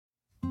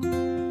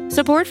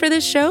Support for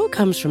this show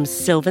comes from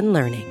Sylvan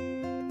Learning.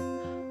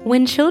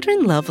 When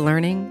children love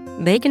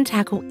learning, they can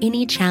tackle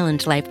any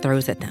challenge life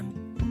throws at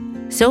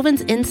them.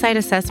 Sylvan's Insight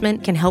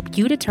Assessment can help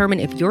you determine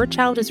if your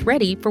child is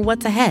ready for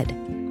what's ahead.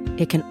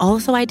 It can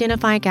also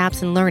identify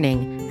gaps in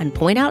learning and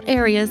point out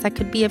areas that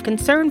could be of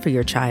concern for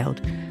your child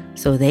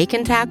so they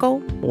can tackle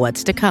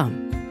what's to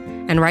come.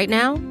 And right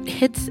now,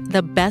 it's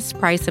the best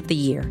price of the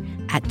year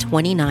at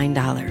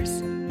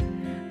 $29.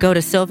 Go to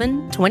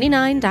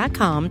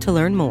sylvan29.com to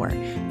learn more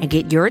and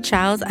get your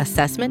child's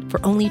assessment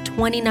for only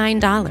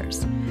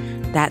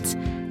 $29. That's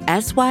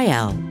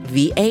SYLVAN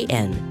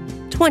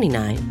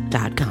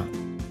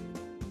 29.com.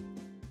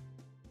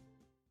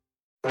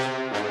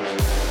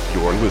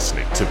 You're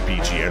listening to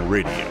BGN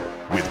Radio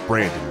with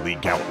Brandon Lee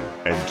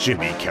Gowton and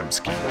Jimmy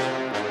Kempski.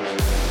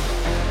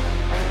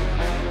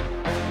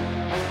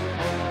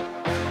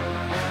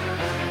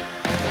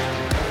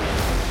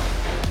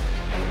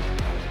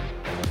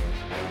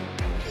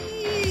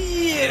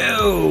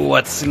 Yo,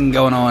 what's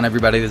going on,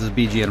 everybody? This is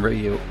BGN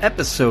Radio,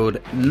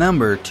 episode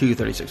number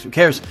 236. Who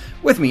cares?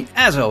 With me,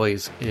 as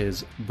always,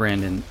 is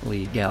Brandon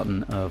Lee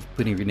Gowton of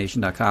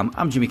BleedingGreenNation.com.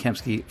 I'm Jimmy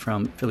Kempski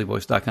from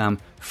PhillyVoice.com,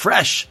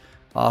 fresh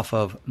off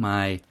of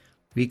my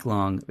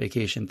week-long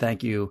vacation.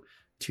 Thank you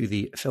to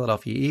the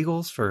Philadelphia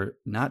Eagles for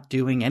not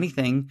doing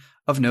anything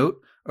of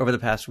note over the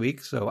past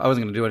week. So I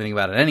wasn't going to do anything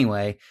about it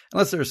anyway,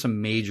 unless there was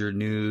some major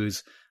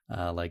news,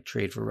 like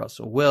trade for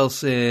Russell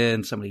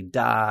Wilson, somebody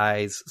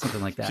dies,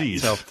 something like that. Jeez.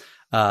 So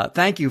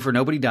thank you for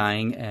nobody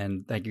dying,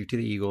 and thank you to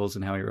the Eagles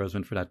and Howie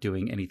Roseman for not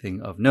doing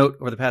anything of note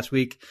over the past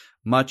week.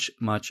 Much,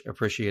 much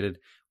appreciated.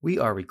 We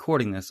are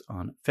recording this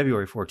on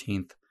February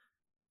 14th,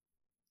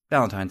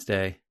 Valentine's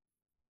Day.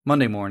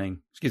 Monday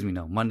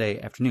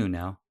afternoon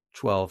now,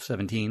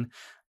 12:17.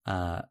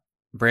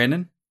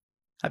 Brandon,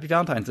 happy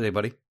Valentine's Day,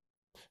 buddy.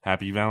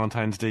 Happy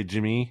Valentine's Day,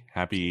 Jimmy.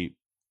 Happy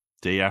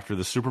day after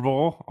the Super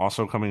Bowl.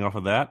 Also coming off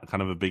of that,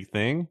 kind of a big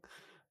thing.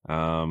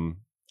 I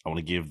want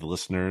to give the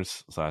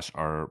listeners /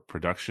 our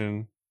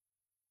production,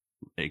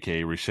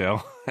 aka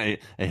Rochelle,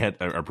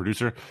 our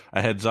producer,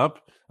 a heads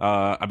up.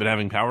 I've been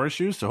having power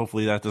issues, so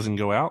hopefully that doesn't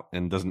go out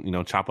and doesn't,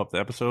 chop up the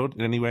episode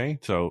in any way.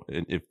 So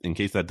if in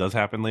case that does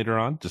happen later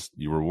on, just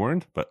you were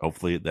warned, but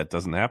hopefully that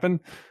doesn't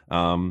happen.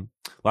 A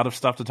lot of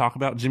stuff to talk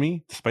about,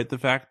 Jimmy, despite the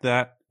fact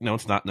that,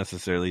 it's not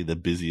necessarily the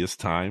busiest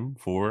time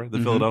for the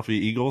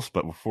Philadelphia Eagles.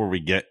 But before we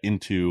get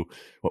into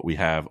what we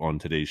have on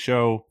today's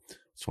show, I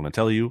just want to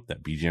tell you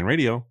that BGN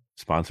Radio,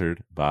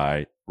 sponsored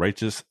by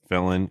Righteous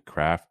Felon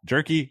Craft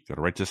Jerky. Go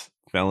to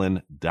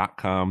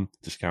righteousfelon.com,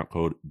 discount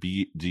code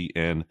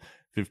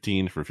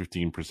BGN15 for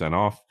 15%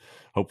 off.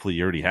 Hopefully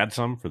you already had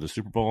some for the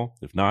Super Bowl.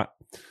 If not,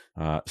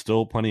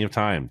 still plenty of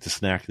time to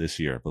snack this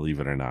year, believe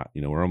it or not.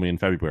 We're only in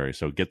February,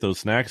 so get those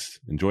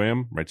snacks, enjoy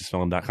them.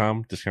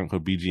 righteousfelon.com, discount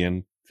code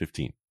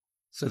BGN15.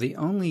 So the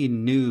only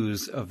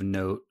news of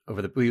note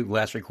we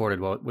last recorded,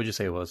 what would you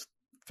say it was?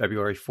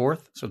 February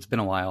 4th? So it's been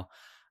a while.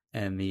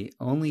 And the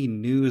only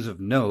news of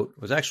note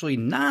was actually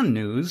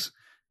non-news,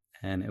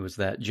 and it was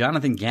that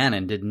Jonathan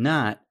Gannon did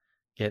not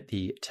get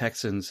the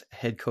Texans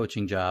head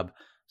coaching job.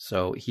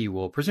 So he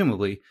will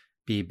presumably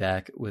be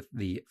back with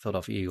the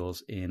Philadelphia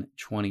Eagles in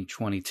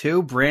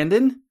 2022.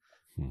 Brandon,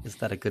 is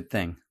that a good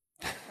thing?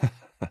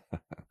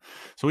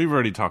 So we've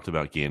already talked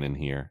about Gannon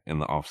here in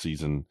the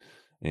offseason,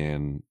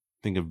 and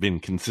I think I've been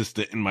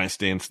consistent in my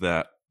stance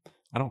that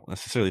I don't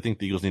necessarily think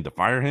the Eagles need to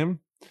fire him,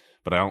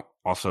 but I don't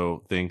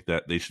also think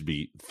that they should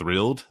be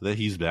thrilled that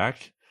he's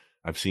back.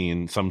 I've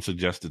seen some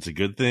suggest it's a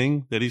good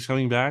thing that he's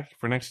coming back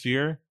for next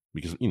year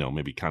because,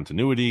 maybe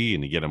continuity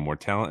and you get him more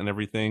talent and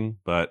everything,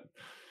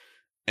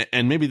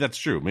 and maybe that's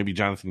true. Maybe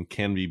Jonathan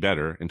can be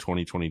better in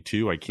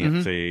 2022. I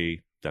can't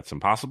say that's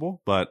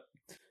impossible, but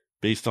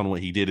based on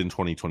what he did in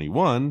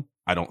 2021,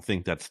 I don't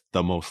think that's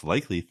the most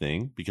likely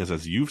thing because,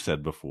 as you've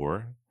said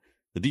before,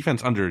 the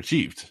defense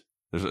underachieved.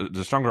 There's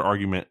a stronger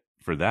argument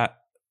for that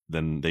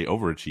than they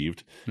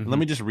overachieved. And let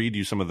me just read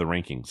you some of the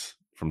rankings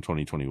from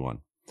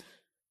 2021.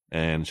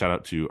 And shout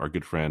out to our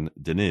good friend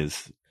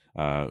Deniz,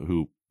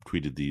 who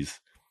tweeted these.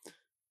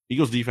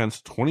 Eagles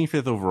defense,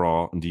 25th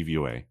overall in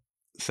DVOA.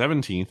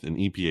 17th in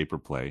EPA per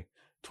play,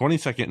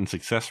 22nd in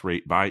success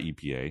rate by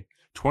EPA,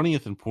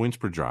 20th in points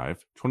per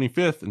drive,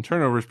 25th in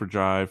turnovers per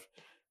drive,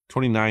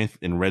 29th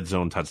in red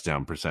zone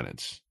touchdown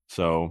percentage.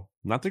 So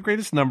not the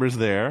greatest numbers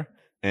there.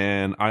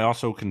 And I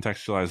also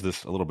contextualize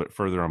this a little bit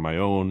further on my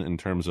own in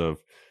terms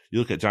of you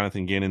look at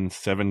Jonathan Gannon's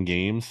 7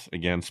 games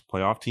against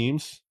playoff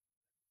teams.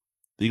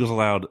 The Eagles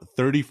allowed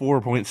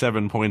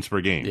 34.7 points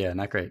per game. Yeah,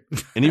 not great.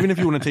 And even if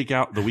you want to take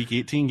out the Week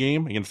 18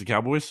 game against the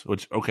Cowboys,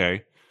 which,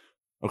 okay,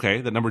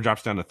 that number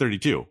drops down to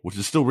 32, which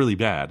is still really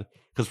bad.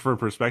 Because for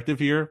perspective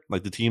here,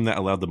 like the team that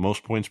allowed the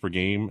most points per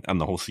game on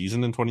the whole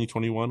season in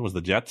 2021 was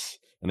the Jets,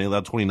 and they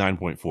allowed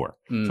 29.4.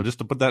 So just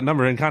to put that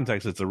number in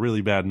context, it's a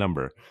really bad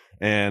number.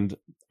 And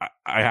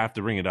I have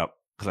to bring it up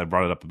because I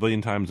brought it up a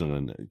billion times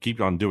and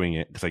keep on doing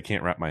it because I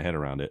can't wrap my head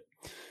around it.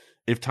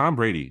 If Tom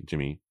Brady,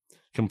 Jimmy,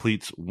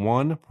 completes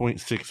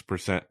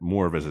 1.6%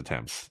 more of his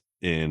attempts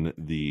in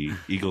the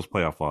Eagles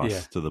playoff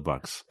loss to the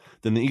Bucs,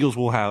 then the Eagles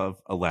will have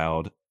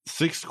allowed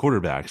 6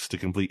 quarterbacks to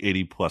complete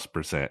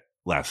 80+%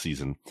 last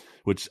season,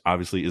 which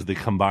obviously is the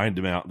combined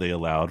amount they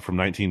allowed from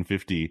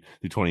 1950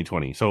 to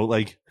 2020. So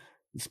like,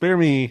 spare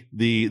me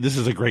this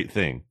is a great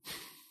thing.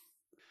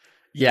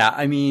 Yeah,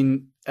 I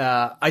mean,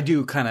 I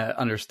do kind of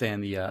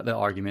understand the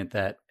argument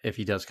that if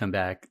he does come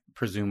back,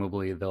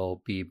 presumably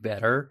they'll be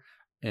better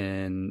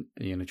in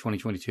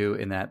 2022,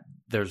 in that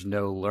there's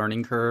no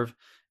learning curve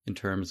in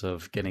terms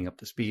of getting up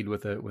to speed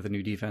with a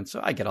new defense.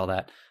 So I get all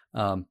that.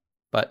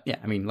 But yeah,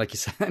 I mean, like you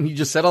said, you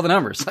just said all the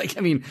numbers. Like,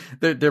 I mean,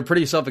 they're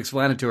pretty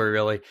self-explanatory,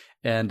 really.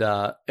 And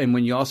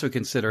when you also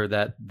consider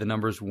that the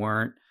numbers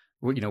were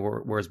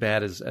as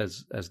bad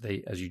as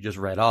you just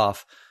read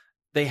off,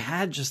 they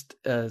had just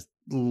a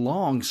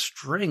long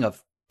string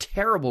of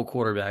terrible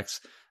quarterbacks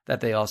that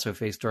they also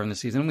faced during the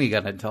season. We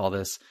got into all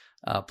this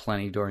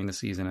plenty during the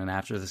season and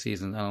after the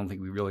season. I don't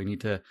think we really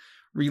need to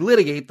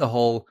relitigate the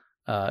whole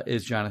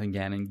is Jonathan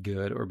Gannon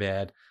good or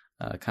bad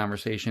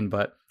conversation.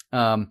 But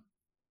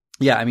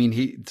yeah, I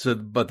mean,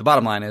 but the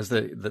bottom line is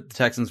that the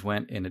Texans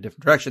went in a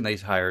different direction. They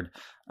hired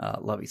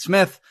Lovie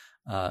Smith.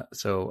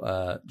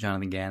 So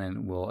Jonathan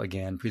Gannon will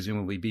again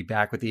presumably be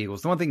back with the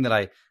Eagles. The one thing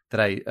that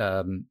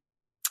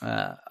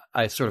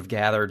I sort of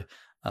gathered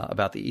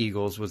about the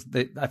Eagles was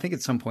that I think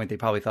at some point they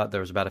probably thought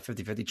there was about a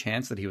 50-50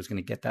 chance that he was going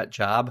to get that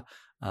job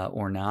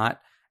or not.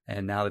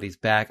 And now that he's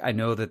back, I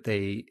know that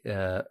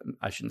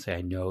I shouldn't say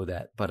I know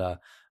that, but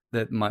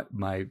that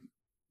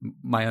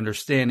my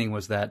understanding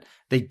was that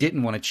they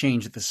didn't want to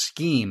change the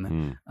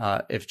scheme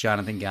if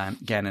Jonathan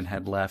Gannon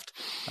had left.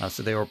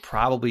 So they were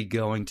probably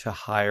going to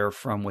hire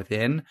from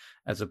within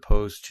as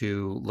opposed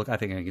to I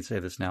think I can say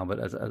this now, but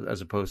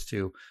as opposed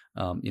to,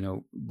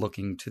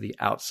 looking to the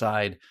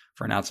outside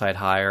for an outside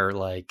hire,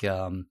 like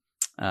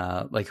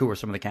who were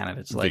some of the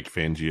candidates? Like Vic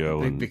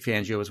Fangio. Vic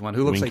Fangio is one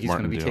who looks like he's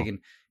going to be taking.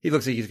 He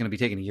looks like he's going to be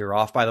taking a year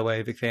off, by the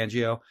way, Vic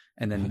Fangio,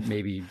 and then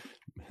maybe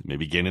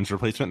Gannon's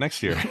replacement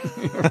next year.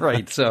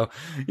 Right. So,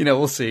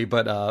 we'll see.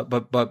 But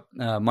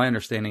my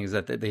understanding is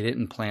that they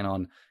didn't plan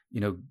on,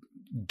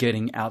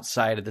 getting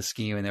outside of the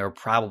scheme, and they were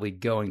probably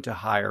going to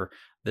hire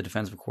the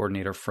defensive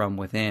coordinator from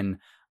within,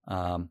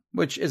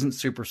 which isn't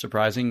super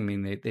surprising. I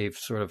mean, they've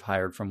sort of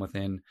hired from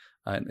within.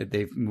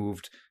 They've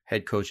moved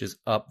head coaches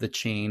up the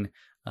chain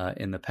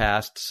in the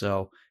past.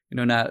 So,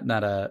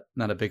 not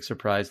a big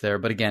surprise there.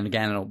 But again,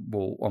 Gannon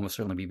will almost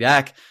certainly be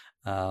back.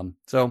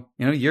 So,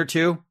 year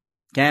 2,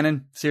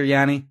 Gannon,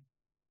 Sirianni,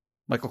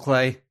 Michael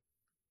Clay.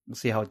 We'll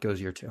see how it goes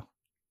year 2.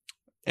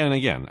 And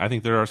again, I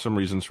think there are some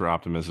reasons for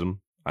optimism.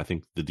 I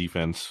think the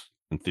defense,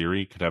 in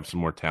theory, could have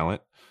some more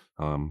talent,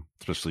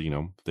 especially,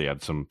 they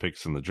had some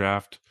picks in the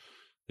draft.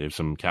 They have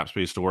some cap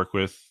space to work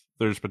with.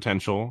 There's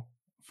potential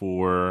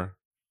for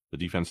the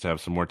defense to have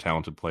some more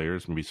talented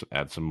players, maybe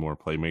add some more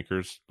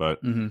playmakers. But,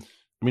 I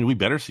mean, we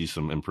better see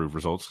some improved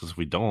results, because if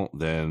we don't,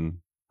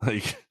 then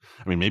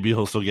maybe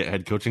he'll still get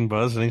head coaching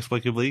buzz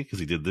inexplicably, because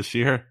he did this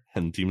year,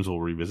 and teams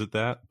will revisit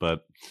that.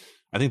 But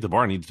I think the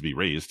bar needs to be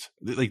raised.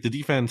 Like, the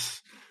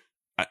defense,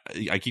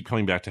 I keep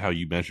coming back to how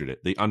you measured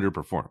it. They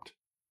underperformed.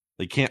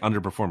 They can't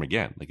underperform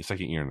again, like a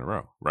second year in a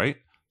row, right?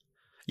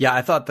 Yeah,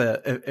 I thought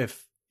that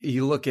if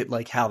you look at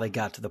like how they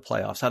got to the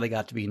playoffs, how they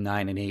got to be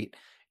 9-8,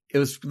 it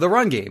was the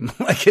run game.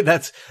 Like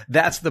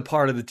that's the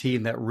part of the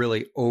team that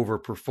really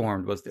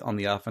overperformed, was on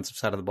the offensive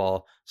side of the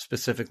ball,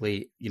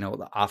 specifically,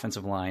 the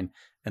offensive line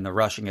and the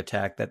rushing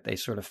attack that they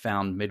sort of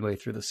found midway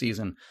through the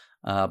season.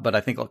 But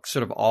I think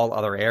sort of all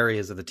other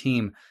areas of the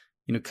team,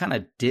 kind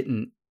of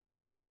didn't,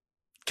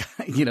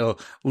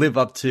 live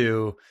up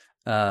to,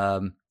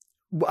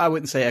 I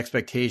wouldn't say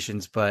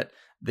expectations, but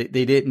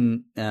they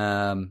didn't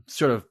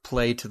sort of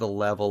play to the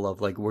level of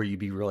like where you'd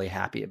be really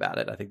happy about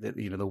it. I think that,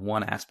 the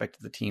one aspect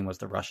of the team was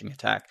the rushing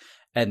attack,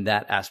 and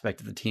that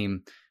aspect of the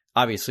team,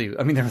 obviously,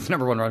 I mean, they're the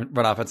number one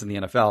run offense in the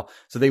NFL,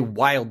 so they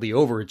wildly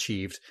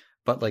overachieved,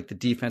 but like the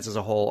defense as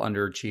a whole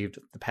underachieved.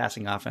 The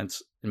passing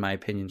offense, in my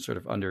opinion, sort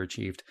of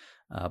underachieved.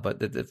 But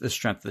the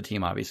strength of the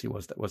team obviously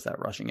was that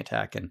rushing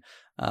attack, and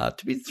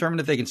to be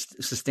determined if they can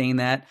sustain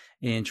that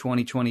in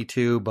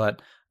 2022.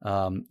 But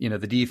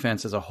the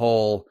defense as a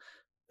whole,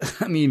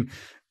 I mean,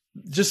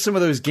 just some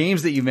of those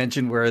games that you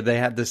mentioned where they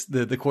had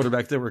the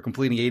quarterbacks that were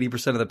completing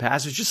 80% of the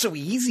passes, just so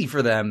easy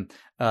for them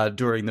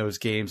during those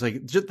games.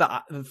 Like, just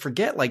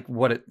forget like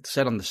what it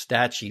said on the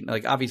stat sheet.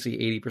 Like, obviously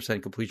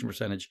 80% completion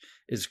percentage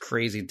is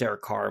crazy.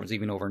 Derek Carr was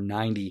even over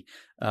 90.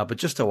 But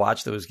just to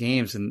watch those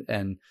games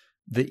and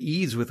the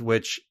ease with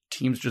which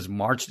teams just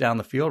marched down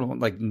the field,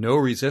 like no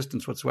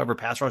resistance whatsoever.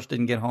 Pass rush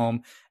didn't get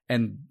home.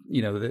 And,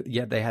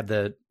 yet they had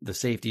the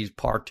safeties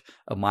parked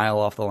a mile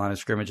off the line of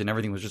scrimmage, and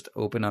everything was just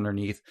open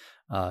underneath.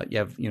 You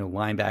have,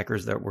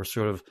 linebackers that were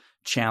sort of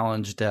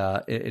challenged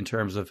in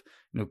terms of,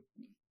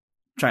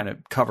 trying to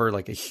cover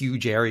like a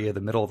huge area of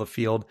the middle of the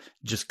field,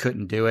 just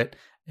couldn't do it.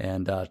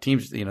 And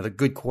teams, the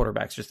good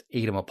quarterbacks just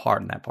ate them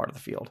apart in that part of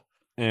the field.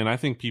 And I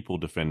think people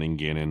defending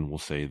Gannon will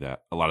say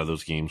that a lot of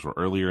those games were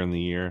earlier in the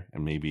year,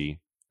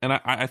 and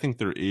I think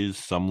there is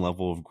some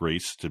level of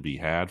grace to be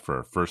had for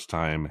a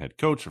first-time head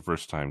coach, a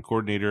first-time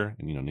coordinator,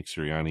 and Nick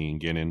Sirianni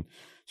and Gannon.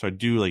 So I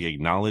do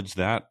acknowledge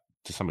that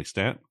to some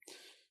extent.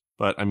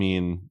 But I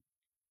mean,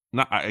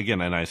 not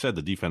again, and I said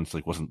the defense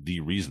like wasn't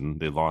the reason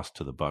they lost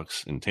to the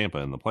Bucks in Tampa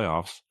in the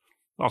playoffs.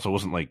 It also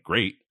wasn't like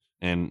great,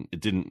 and it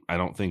didn't. I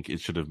don't think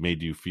it should have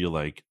made you feel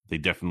like they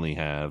definitely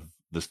have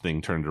this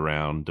thing turned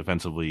around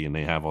defensively and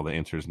they have all the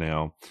answers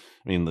now.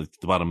 I mean, the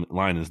bottom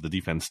line is the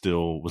defense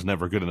still was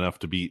never good enough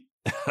to beat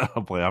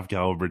a playoff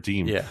caliber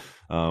team. Yeah.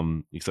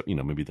 Except,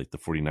 maybe like the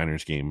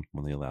 49ers game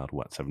when they allowed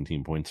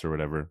 17 points or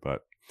whatever,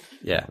 but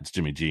yeah, it's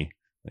Jimmy G,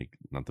 like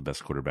not the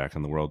best quarterback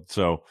in the world.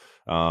 So,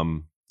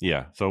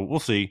 so we'll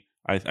see.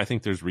 I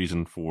think there's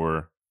reason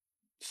for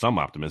some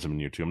optimism in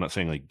year two. I'm not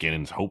saying like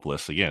Gannon's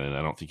hopeless again, and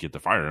I don't think you have to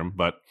fire him,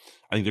 but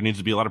I think there needs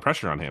to be a lot of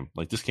pressure on him.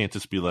 Like this can't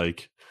just be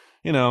like,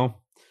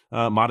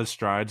 modest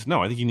strides.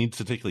 No, I think he needs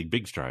to take like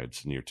big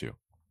strides in year two.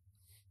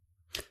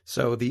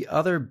 So the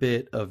other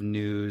bit of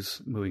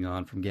news, moving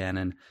on from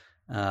Gannon,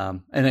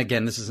 and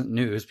again, this isn't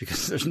news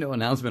because there's no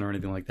announcement or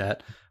anything like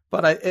that,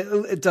 but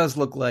it does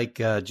look like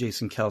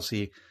Jason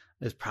Kelce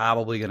is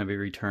probably going to be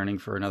returning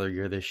for another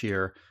year this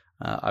year.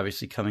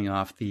 Obviously coming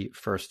off the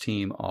first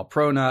team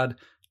All-Pro nod,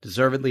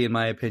 deservedly in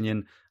my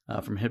opinion.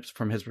 From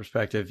his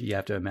perspective, you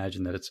have to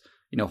imagine that it's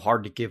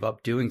hard to give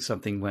up doing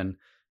something when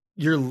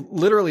you're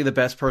literally the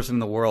best person in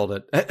the world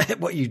at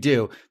what you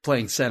do,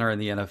 playing center in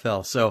the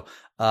NFL. So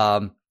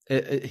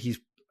it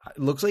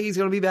looks like he's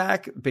going to be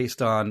back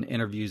based on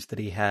interviews that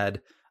he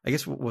had. I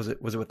guess was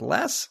it with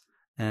Les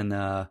and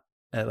down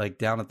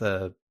at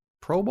the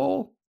Pro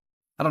Bowl.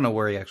 I don't know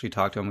where he actually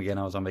talked to him again.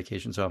 I was on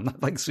vacation, so I'm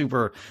not like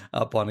super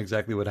up on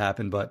exactly what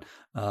happened, but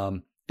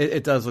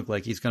it does look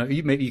like he's going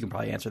to. Maybe you can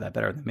probably answer that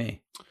better than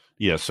me.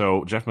 Yeah.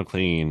 So Jeff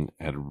McLean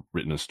had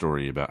written a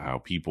story about how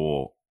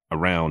people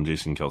around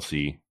Jason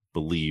Kelce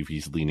believe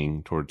he's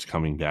leaning towards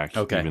coming back,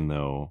 even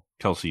though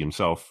Kelce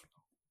himself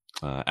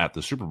at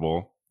the Super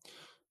Bowl,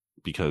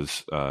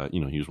 because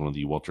he was one of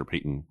the Walter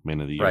Payton Man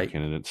of the Year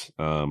candidates.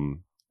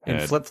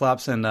 And flip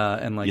flops and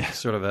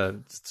sort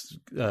of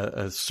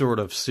a sort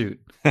of suit.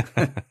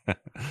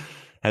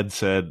 Had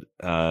said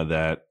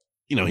that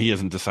he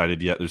hasn't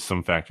decided yet. There's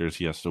some factors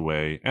he has to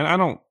weigh,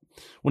 and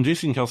when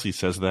Jason Kelce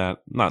says that,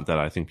 not that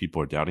I think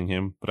people are doubting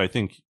him, but I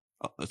think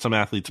some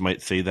athletes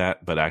might say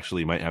that, but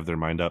actually might have their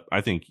mind up.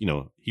 I think,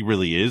 he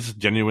really is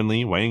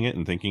genuinely weighing it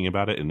and thinking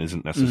about it and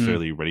isn't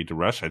necessarily ready to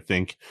rush. I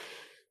think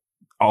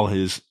all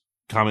his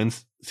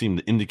comments seem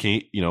to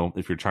indicate,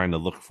 if you're trying to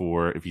look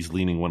for if he's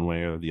leaning one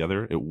way or the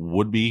other, it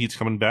would be he's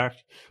coming back.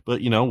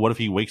 But, what if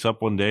he wakes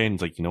up one day and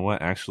he's like, you know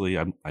what, actually,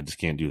 I just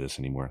can't do this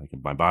anymore. Like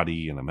my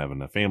body and I'm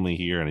having a family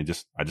here and I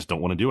just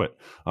don't want to do it.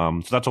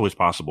 So that's always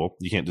possible.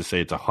 You can't just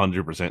say it's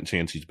 100%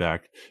 chance he's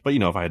back. But,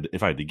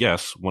 if I had to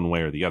guess one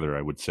way or the other,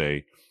 I would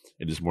say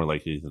it is more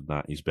likely than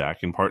not he's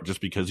back, in part just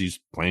because he's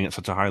playing at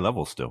such a high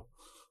level still.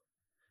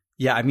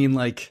 Yeah. I mean,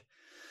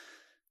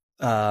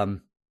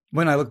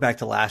 when I look back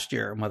to last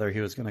year and whether he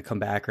was going to come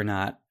back or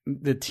not,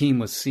 the team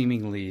was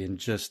seemingly in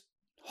just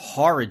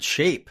horrid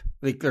shape.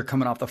 Like they're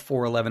coming off the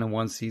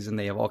 4-11-1 season.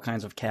 They have all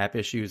kinds of cap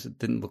issues. It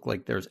didn't look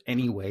like there's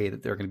any way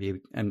that they're going to be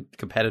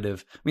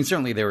competitive. I mean,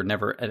 certainly they were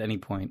never at any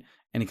point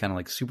any kind of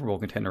like Super Bowl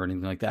contender or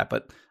anything like that,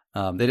 but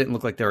they didn't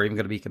look like they were even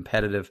going to be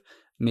competitive.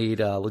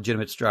 Made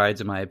legitimate strides,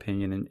 in my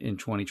opinion, in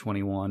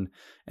 2021.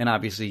 And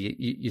obviously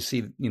you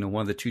see,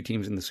 one of the two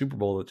teams in the Super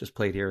Bowl that just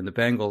played here in the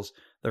Bengals,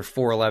 they're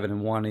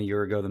 4-11-1 a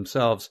year ago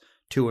themselves,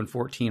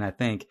 2-14, I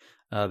think,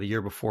 the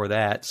year before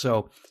that.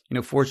 So,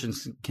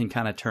 fortunes can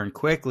kind of turn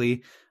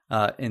quickly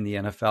in the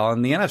NFL.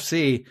 And the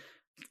NFC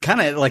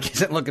kind of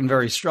isn't looking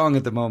very strong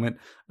at the moment.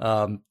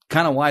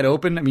 Kind of wide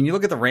open. I mean, you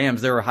look at the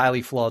Rams, they're a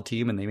highly flawed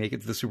team and they make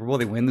it to the Super Bowl.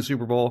 They win the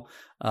Super Bowl.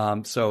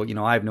 So,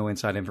 I have no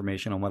inside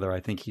information on whether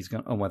he's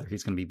going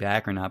to be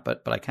back or not,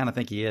 but I kind of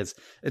think he is.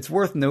 It's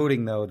worth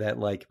noting though, that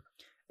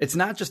it's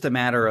not just a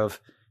matter of,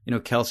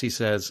 Kelce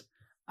says,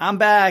 I'm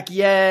back.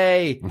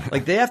 Yay.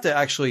 They have to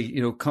actually,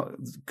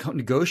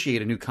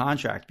 negotiate a new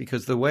contract,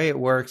 because the way it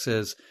works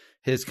is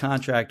his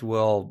contract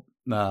will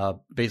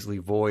basically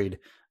void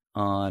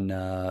on,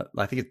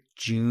 I think it's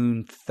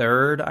June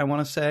 3rd, I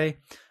want to say.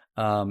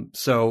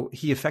 So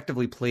he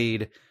effectively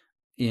played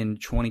in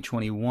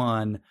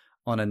 2021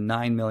 on a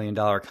 $9 million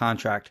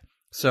contract.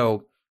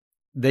 So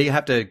they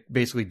have to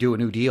basically do a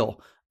new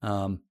deal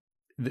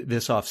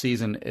this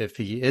offseason if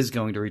he is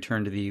going to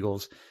return to the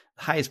Eagles.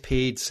 Highest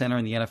paid center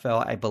in the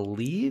NFL, I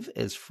believe,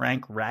 is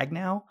Frank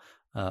Ragnow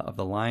of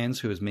the Lions,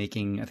 who is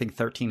making, I think,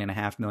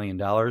 $13.5 million.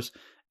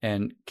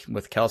 And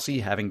with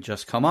Kelce having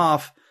just come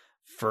off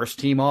first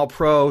team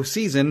All-Pro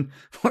season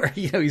where,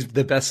 he's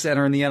the best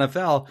center in the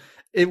NFL,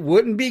 it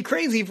wouldn't be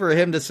crazy for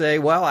him to say,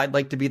 well, I'd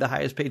like to be the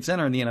highest paid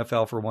center in the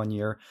NFL for 1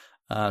 year.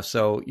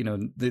 So,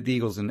 the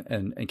Eagles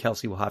and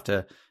Kelce will have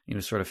to,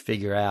 sort of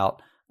figure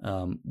out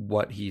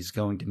what he's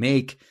going to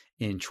make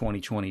in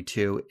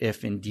 2022,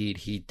 if indeed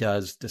he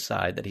does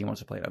decide that he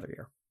wants to play another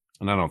year.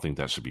 And I don't think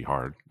that should be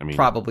hard. I mean,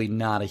 probably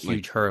not a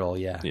huge hurdle.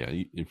 Yeah. Yeah.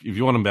 If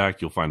you want him back,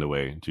 you'll find a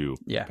way to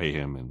pay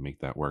him and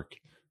make that work.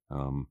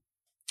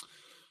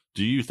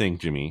 Do you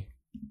think, Jimmy,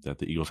 that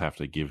the Eagles have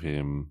to give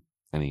him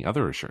any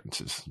other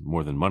assurances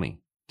more than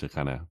money to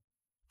kind of,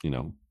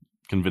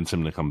 convince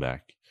him to come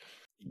back?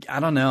 I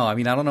don't know. I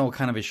mean, I don't know what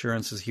kind of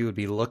assurances he would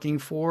be looking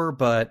for,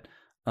 but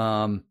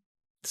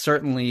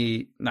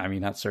certainly, I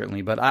mean, not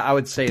certainly, but I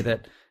would say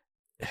that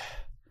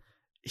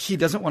he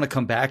doesn't want to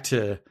come back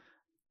to,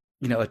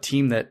 a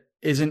team that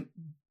isn't,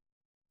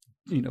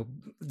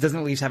 doesn't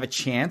at least have a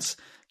chance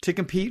to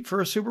compete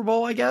for a Super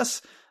Bowl, I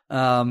guess.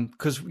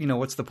 Because,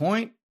 what's the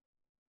point?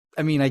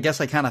 I mean, I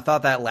guess I kind of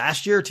thought that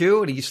last year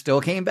too, and he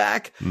still came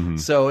back. Mm-hmm.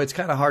 So it's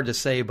kind of hard to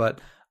say,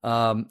 but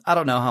I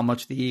don't know how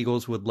much the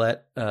Eagles would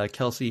let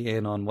Kelce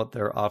in on what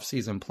their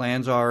offseason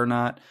plans are or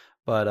not.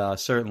 But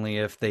certainly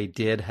if they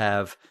did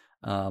have,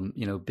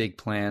 big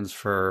plans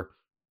for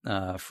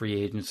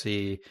free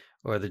agency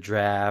or the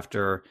draft,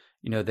 or,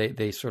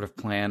 they sort of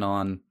plan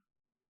on,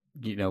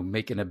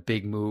 making a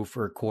big move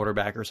for a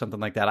quarterback or something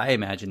like that, I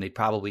imagine they'd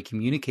probably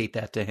communicate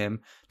that to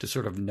him to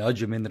sort of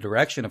nudge him in the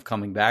direction of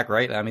coming back,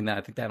 right? I mean, I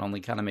think that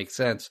only kind of makes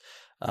sense.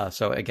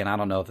 So again, I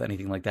don't know if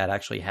anything like that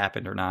actually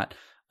happened or not.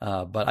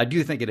 But I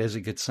do think it is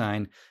a good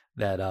sign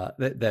that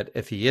that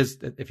if he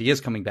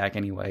is coming back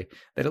anyway,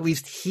 that at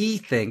least he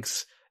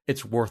thinks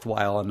it's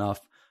worthwhile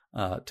enough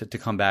to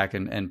come back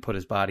and put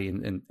his body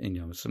in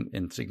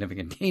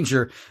significant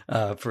danger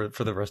for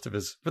the rest of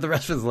his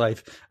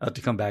life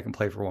to come back and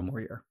play for one more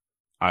year.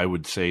 I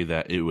would say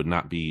that it would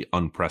not be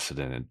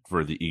unprecedented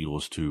for the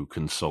Eagles to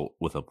consult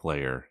with a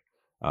player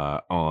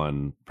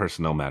on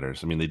personnel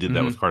matters. I mean, they did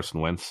that with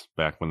Carson Wentz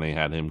back when they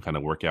had him kind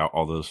of work out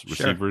all those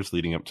receivers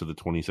leading up to the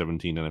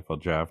 2017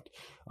 NFL draft.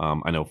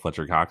 I know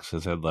Fletcher Cox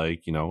has had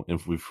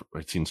if we've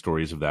seen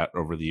stories of that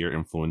over the year,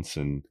 influence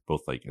in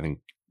both I think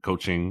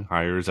coaching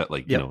hires at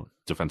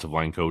defensive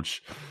line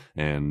coach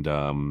and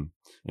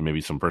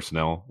maybe some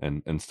personnel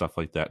and stuff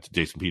like that.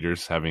 Jason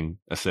Peters having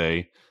a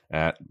say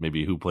at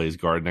maybe who plays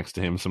guard next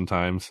to him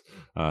sometimes,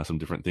 some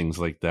different things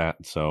like that.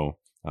 So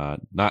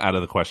not out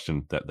of the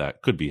question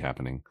that could be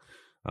happening.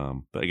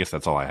 But I guess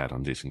that's all I had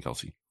on Jason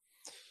Kelce.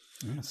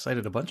 Yeah,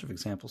 cited a bunch of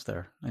examples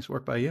there. Nice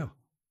work by you.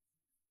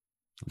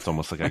 It's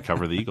almost like I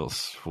cover the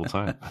Eagles full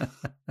time.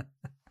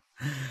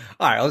 All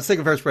right, let's take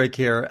a first break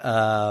here.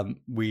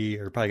 We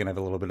are probably going to have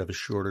a little bit of a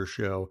shorter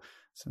show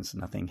since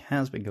nothing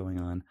has been going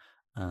on.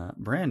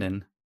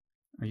 Brandon,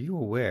 are you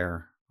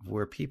aware of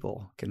where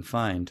people can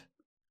find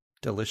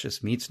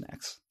delicious meat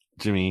snacks?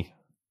 Jimmy,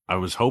 I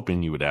was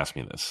hoping you would ask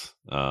me this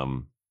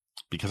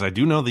because I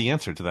do know the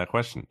answer to that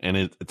question. And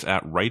it's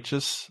at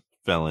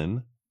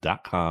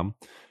righteousfelon.com.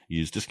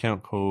 Use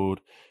discount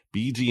code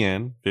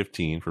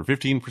BGN15 for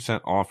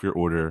 15% off your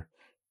order.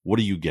 What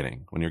are you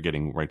getting when you're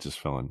getting Righteous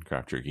Felon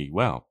Craft Jerky?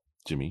 Well,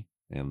 Jimmy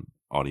and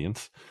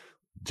audience,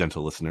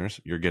 gentle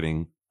listeners, you're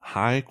getting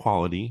high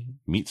quality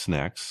meat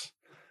snacks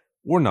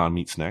or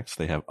non-meat snacks.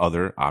 They have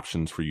other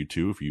options for you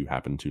too if you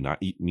happen to not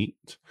eat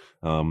meat.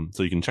 So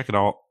you can check it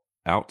all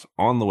out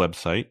on the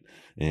website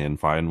and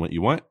find what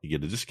you want. You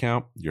get a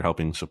discount. You're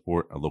helping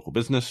support a local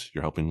business.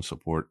 You're helping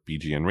support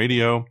BGN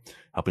Radio,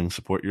 helping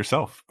support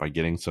yourself by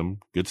getting some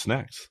good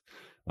snacks.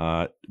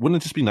 Wouldn't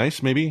it just be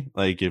nice maybe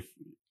if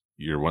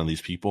you're one of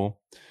these people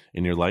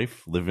in your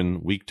life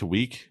living week to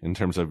week in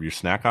terms of your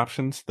snack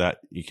options that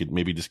you could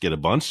maybe just get a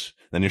bunch,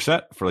 then you're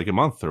set for a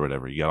month or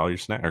whatever. You got all your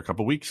snack or a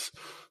couple weeks.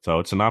 So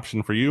it's an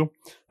option for you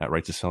at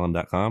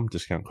righteousfelon.com.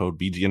 Discount code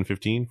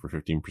BGN15 for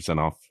 15%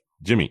 off.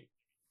 Jimmy.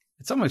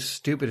 It's almost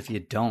stupid if you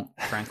don't,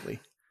 frankly.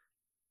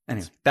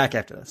 Anyway, back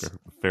after this.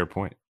 Fair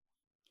point.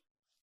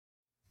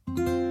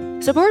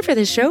 Support for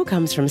this show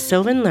comes from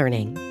Sylvan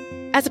Learning.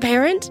 As a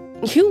parent,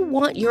 you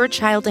want your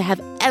child to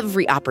have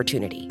every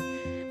opportunity.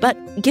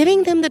 But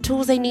giving them the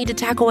tools they need to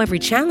tackle every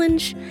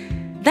challenge,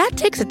 that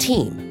takes a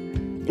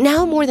team.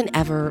 Now more than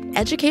ever,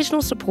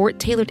 educational support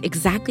tailored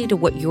exactly to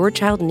what your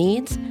child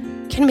needs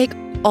can make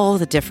all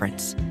the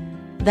difference.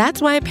 That's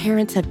why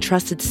parents have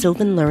trusted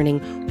Sylvan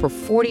Learning for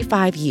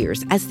 45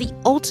 years as the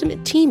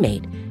ultimate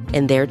teammate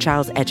in their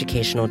child's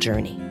educational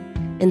journey,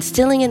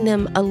 instilling in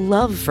them a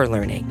love for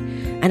learning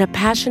and a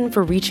passion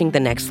for reaching the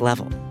next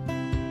level.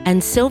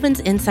 And Sylvan's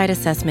Insight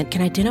Assessment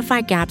can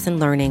identify gaps in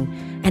learning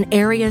and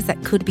areas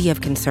that could be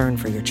of concern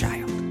for your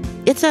child.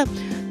 It's a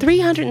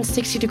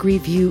 360-degree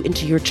view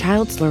into your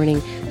child's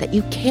learning that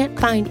you can't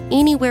find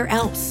anywhere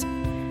else,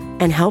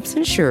 and helps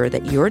ensure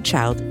that your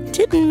child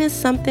didn't miss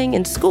something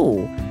in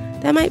school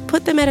that might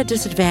put them at a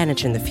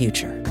disadvantage in the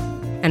future.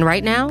 And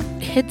right now,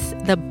 it's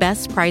the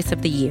best price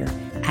of the year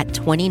at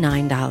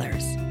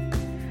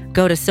 $29.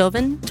 Go to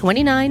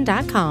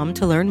sylvan29.com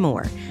to learn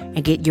more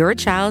and get your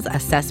child's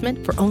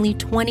assessment for only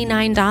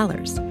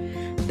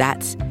 $29.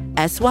 That's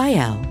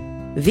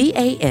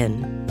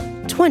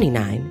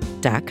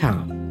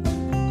SYLVAN29.com.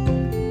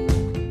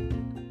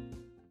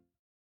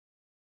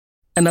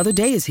 Another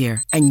day is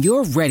here, and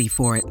you're ready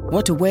for it.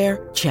 What to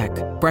wear? Check.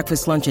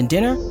 Breakfast, lunch, and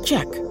dinner?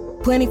 Check.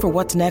 Planning for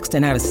what's next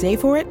and how to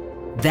save for it?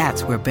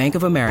 That's where Bank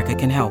of America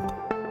can help.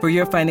 For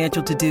your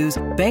financial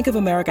to-dos, Bank of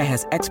America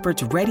has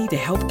experts ready to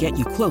help get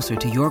you closer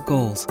to your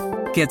goals.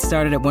 Get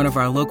started at one of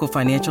our local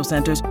financial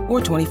centers or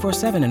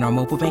 24/7 in our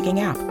mobile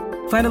banking app.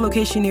 Find a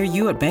location near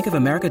you at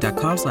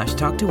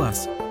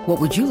bankofamerica.com/talktous.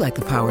 What would you like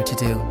the power to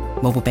do?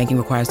 Mobile banking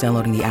requires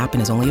downloading the app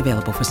and is only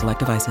available for select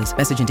devices.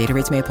 Message and data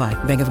rates may apply.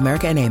 Bank of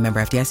America N.A.,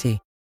 member FDIC.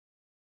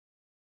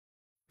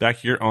 Back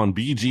here on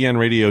BGN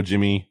Radio,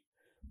 Jimmy,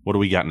 what do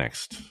we got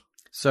next?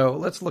 So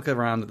let's look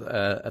around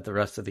at the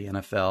rest of the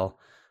NFL.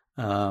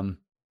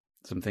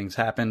 Some things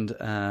happened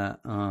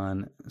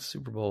on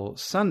Super Bowl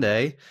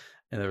Sunday.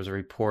 And there was a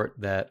report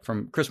that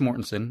from Chris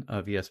Mortensen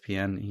of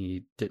ESPN.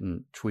 He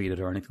didn't tweet it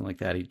or anything like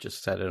that. He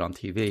just said it on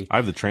TV. I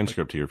have the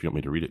transcript here if you want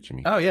me to read it,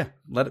 Jimmy. Oh, yeah.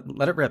 Let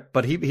it rip.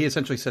 But he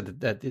essentially said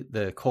that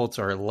the Colts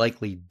are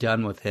likely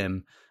done with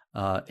him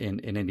in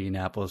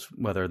Indianapolis,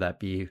 whether that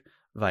be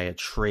via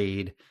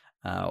trade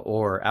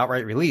or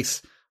outright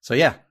release. So,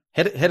 yeah,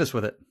 hit us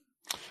with it.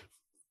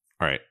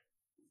 All right.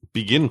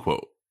 Begin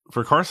quote.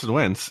 For Carson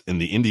Wentz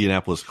and the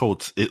Indianapolis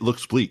Colts, it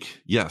looks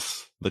bleak.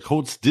 Yes, the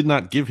Colts did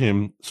not give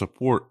him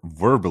support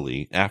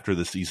verbally after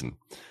the season.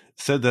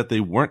 Said that they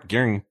weren't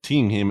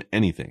guaranteeing him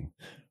anything.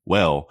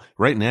 Well,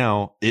 right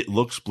now, it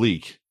looks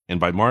bleak. And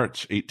by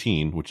March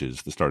 18, which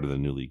is the start of the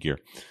new league year,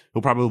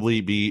 he'll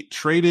probably be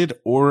traded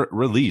or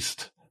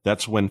released.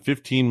 That's when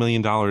 $15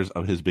 million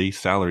of his base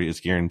salary is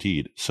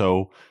guaranteed.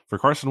 So for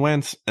Carson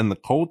Wentz and the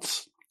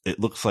Colts, it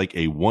looks like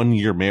a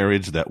one-year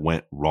marriage that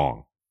went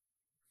wrong.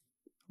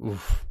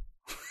 Oof.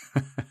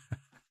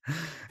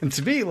 And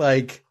to me,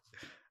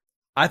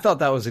 I thought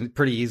that was a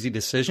pretty easy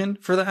decision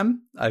for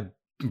them. I'm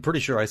pretty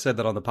sure I said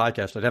that on the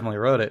podcast. I definitely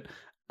wrote it.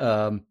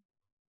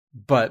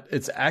 But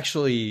it's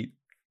actually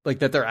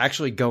that they're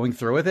actually going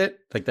through with it,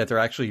 that they're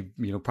actually,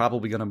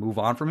 probably going to move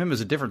on from him is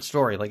a different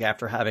story.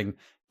 After having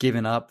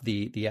given up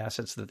the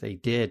assets that they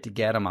did to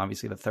get him,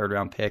 obviously the 3rd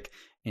round pick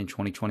in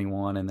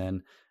 2021, and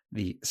then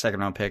the 2nd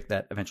round pick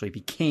that eventually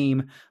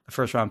became the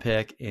 1st round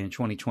pick in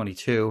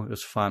 2022. It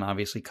was fun,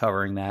 obviously,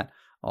 covering that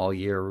all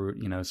year,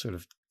 sort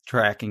of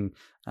tracking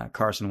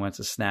Carson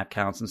Wentz's snap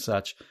counts and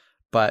such.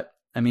 But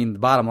I mean, the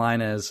bottom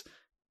line is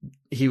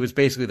he was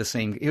basically the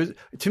same.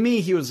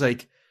 He was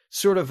like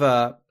sort of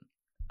a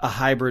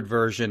hybrid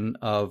version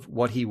of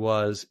what he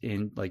was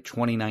in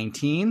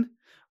 2019,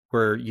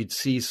 where you'd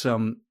see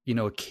some,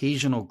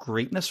 occasional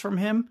greatness from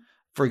him.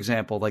 For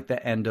example,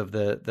 the end of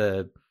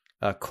the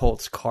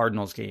Colts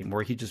Cardinals game,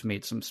 where he just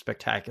made some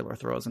spectacular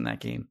throws in that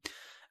game.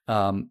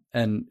 So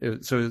it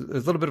was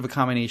a little bit of a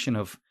combination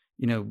of,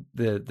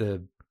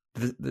 the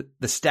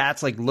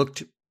stats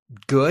looked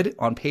good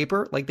on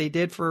paper, like they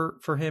did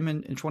for him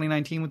in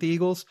 2019 with the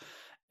Eagles.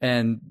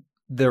 And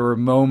there were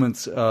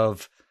moments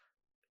of,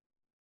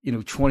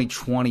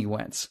 2020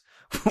 Wentz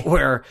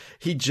where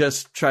he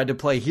just tried to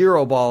play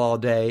hero ball all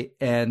day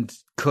and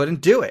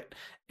couldn't do it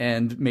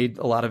and made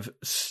a lot of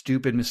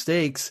stupid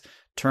mistakes,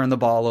 turned the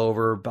ball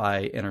over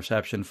by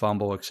interception,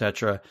 fumble,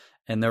 etc.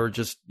 And there were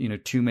just,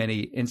 too many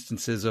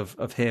instances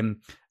of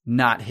him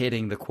not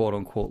hitting the quote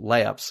unquote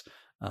layups,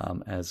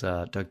 as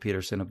Doug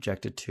Peterson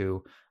objected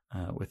to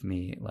with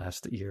me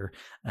last year.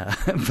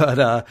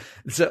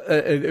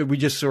 So we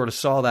just sort of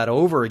saw that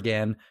over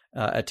again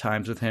at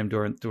times with him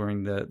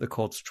during the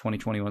Colts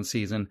 2021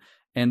 season.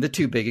 And the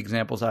two big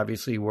examples,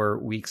 obviously, were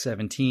Week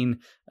 17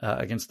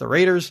 against the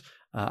Raiders.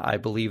 I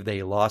believe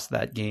they lost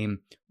that game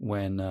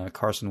when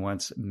Carson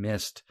Wentz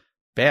missed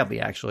badly,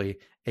 actually,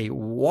 a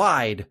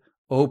wide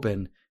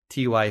open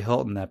T.Y.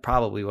 Hilton that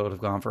probably would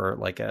have gone for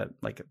like a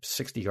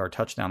 60-yard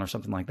touchdown or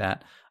something like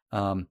that.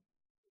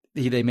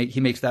 He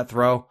makes that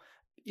throw,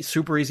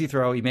 super easy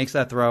throw. He makes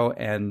that throw,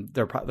 and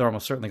they're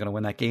almost certainly going to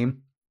win that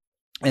game.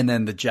 And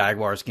then the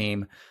Jaguars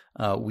game,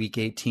 Week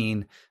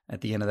 18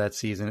 at the end of that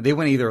season, they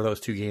win either of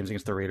those two games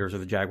against the Raiders or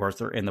the Jaguars.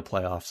 They're in the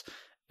playoffs.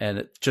 And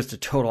it's just a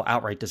total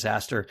outright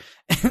disaster.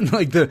 And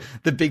the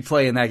big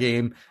play in that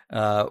game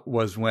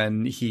was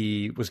when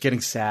he was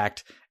getting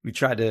sacked. We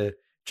tried to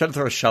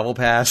throw a shovel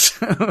pass,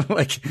 it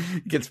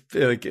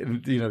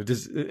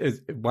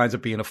winds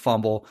up being a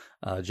fumble.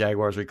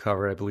 Jaguars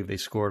recovered. I believe they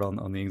scored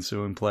on the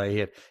ensuing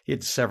play. He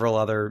had several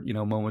other,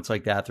 moments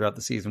like that throughout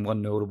the season.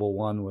 One notable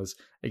one was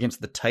against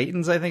the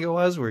Titans, I think it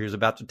was, where he was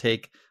about to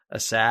take a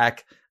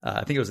sack.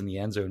 I think it was in the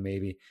end zone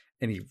maybe.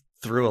 And he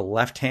threw a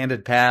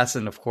left-handed pass,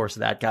 and of course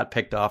that got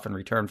picked off and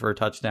returned for a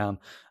touchdown.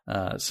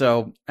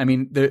 So, I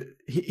mean,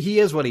 he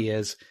is what he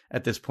is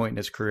at this point in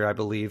his career, I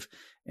believe.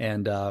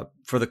 And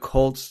for the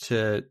Colts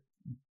to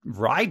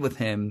ride with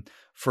him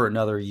for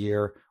another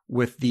year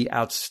with the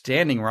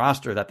outstanding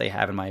roster that they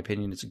have, in my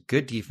opinion, it's a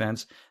good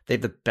defense. They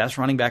have the best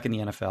running back in the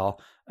NFL.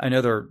 I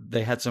know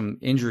they had some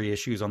injury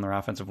issues on their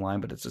offensive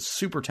line, but it's a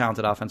super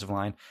talented offensive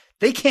line.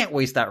 They can't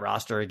waste that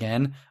roster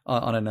again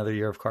on another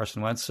year of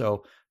Carson Wentz.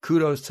 So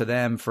kudos to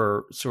them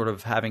for sort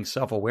of having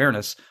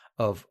self-awareness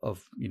of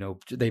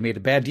they made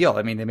a bad deal.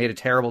 I mean, they made a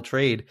terrible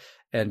trade,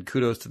 and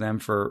kudos to them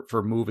for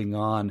moving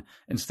on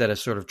instead of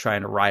sort of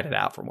trying to ride it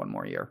out for one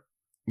more year.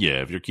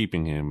 Yeah, if you're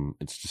keeping him,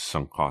 it's just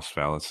some cost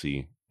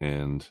fallacy,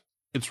 and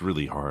it's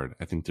really hard,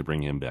 I think, to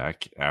bring him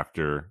back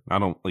after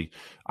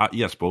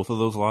yes, both of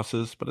those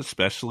losses, but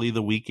especially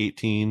the Week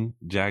 18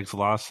 Jags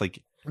loss.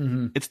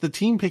 It's the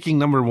team picking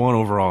number 1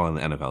 overall in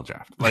the NFL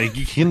draft. Like,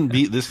 you couldn't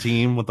beat this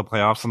team with the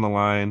playoffs on the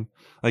line.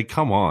 Like,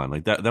 come on.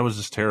 Like, that was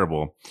just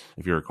terrible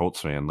if you're a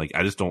Colts fan. Like,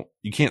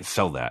 you can't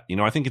sell that.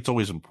 I think it's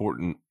always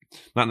important,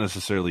 not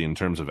necessarily in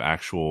terms of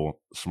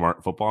actual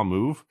smart football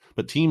move,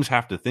 but teams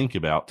have to think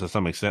about, to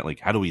some extent, like,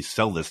 how do we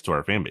sell this to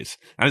our fan base?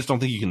 I just don't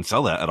think you can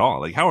sell that at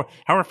all. Like, how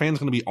are fans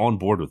going to be on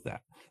board with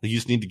that? Like, you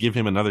just need to give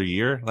him another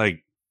year?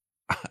 Like,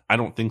 I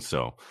don't think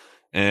so.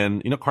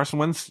 And, Carson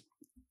Wentz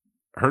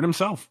hurt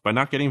himself by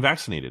not getting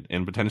vaccinated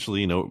and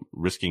potentially,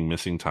 risking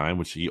missing time,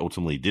 which he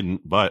ultimately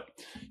didn't, but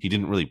he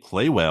didn't really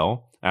play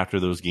well after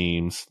those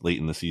games late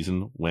in the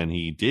season when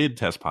he did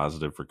test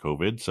positive for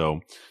COVID.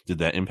 So did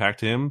that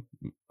impact him?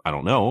 I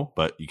don't know,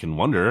 but you can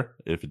wonder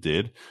if it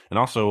did. And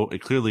also,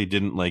 it clearly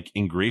didn't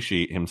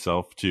ingratiate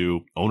himself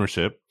to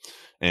ownership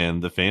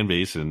and the fan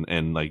base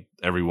and like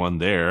everyone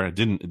there. It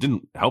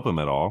didn't help him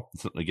at all.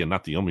 It's, again,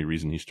 not the only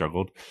reason he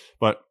struggled,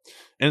 and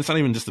it's not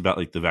even just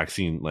about the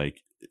vaccine,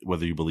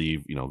 whether you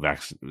believe,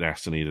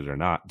 vaccinated or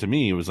not. To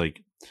me, it was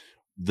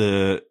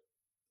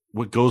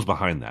what goes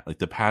behind that,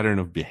 the pattern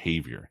of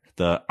behavior,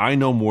 I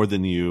know more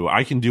than you,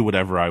 I can do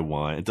whatever I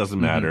want, it doesn't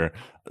matter.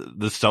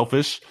 The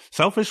selfish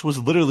was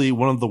literally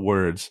one of the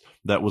words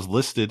that was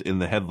listed in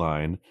the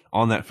headline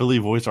on that Philly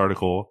Voice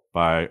article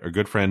by our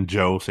good friend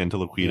Joe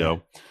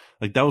Santoliquito.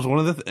 Yeah. That was one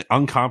of the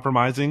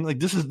uncompromising,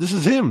 this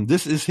is him.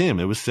 This is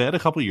him. It was said a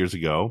couple years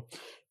ago.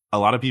 A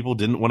lot of people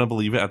didn't want to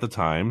believe it at the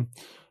time.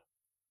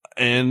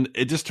 And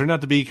it just turned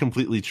out to be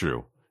completely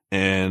true.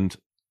 And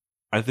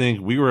I think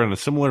we were in a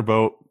similar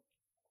boat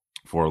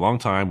for a long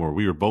time where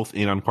we were both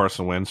in on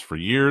Carson Wentz for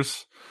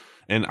years.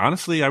 And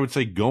honestly, I would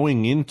say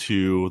going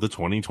into the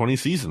 2020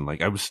 season,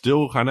 I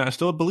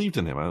still believed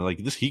in him.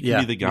 He could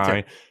be the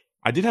guy.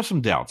 I did have some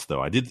doubts though.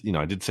 I did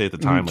say at the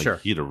time, sure.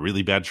 He had a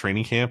really bad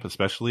training camp,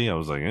 especially. I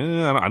was like,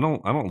 I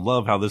don't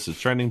love how this is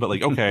trending, but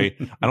okay,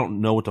 I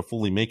don't know what to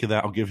fully make of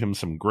that. I'll give him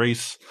some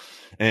grace.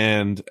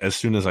 And as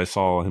soon as I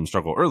saw him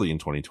struggle early in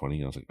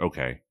 2020, I was like,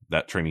 okay,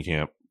 that training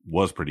camp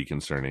was pretty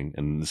concerning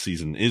and the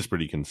season is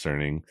pretty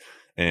concerning.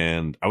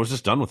 And I was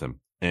just done with him.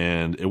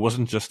 And it's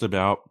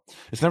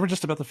never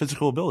just about the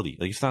physical ability.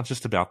 It's not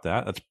just about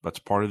that. That's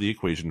part of the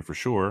equation for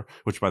sure,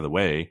 which by the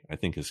way, I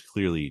think has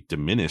clearly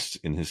diminished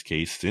in his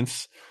case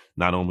since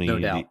not only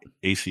the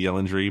ACL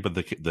injury, but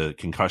the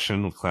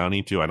concussion with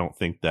Clowney too. I don't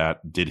think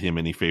that did him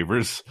any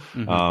favors.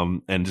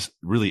 And just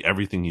really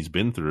everything he's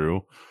been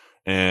through.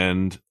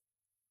 And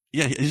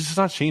yeah, it's just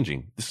not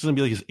changing. This is going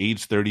to be his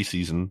age 30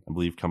 season, I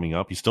believe, coming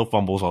up. He still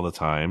fumbles all the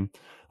time.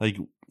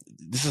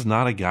 This is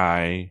not a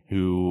guy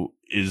who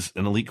is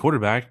an elite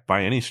quarterback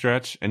by any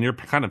stretch, and you're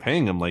kind of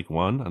paying him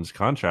one on his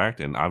contract,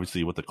 and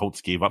obviously what the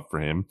Colts gave up for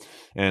him.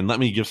 And let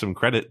me give some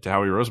credit to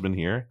Howie Roseman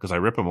here, because I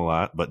rip him a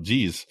lot, but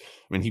geez,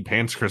 he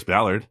pants Chris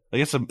Ballard.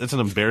 It's an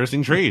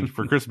embarrassing trade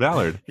for Chris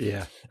Ballard.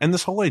 Yeah. And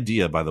this whole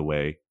idea, by the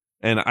way,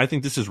 and I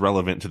think this is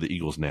relevant to the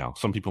Eagles now.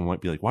 Some people might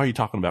be like, why are you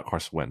talking about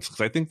Carson Wentz?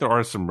 Because I think there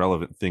are some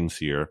relevant things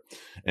here.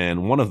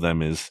 And one of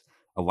them is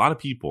a lot of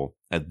people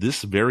at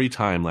this very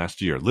time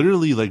last year,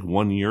 literally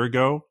 1 year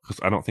ago, because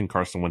I don't think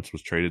Carson Wentz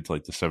was traded to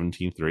the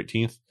 17th or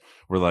 18th,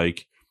 were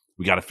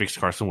we got to fix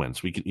Carson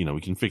Wentz. We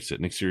can fix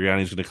it. Nick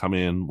Sirianni's going to come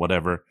in,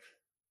 whatever.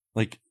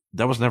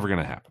 That was never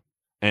going to happen.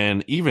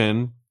 And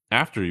even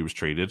after he was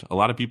traded, a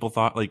lot of people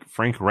thought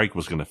Frank Reich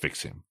was going to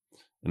fix him.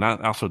 And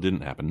that also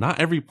didn't happen. Not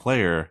every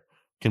player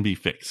can be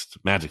fixed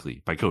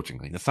magically by coaching.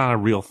 That's not a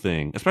real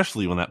thing,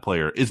 especially when that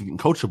player isn't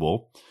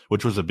coachable,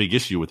 which was a big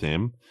issue with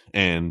him.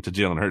 And to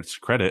Jalen Hurts'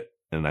 credit,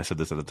 and I said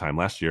this at the time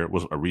last year, it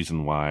was a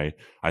reason why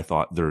I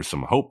thought there's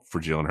some hope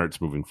for Jalen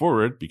Hurts moving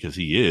forward, because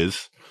he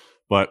is.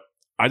 But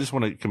I just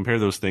want to compare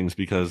those things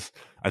because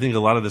I think a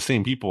lot of the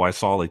same people I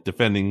saw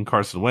defending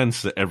Carson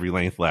Wentz at every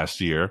length last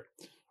year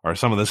are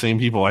some of the same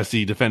people I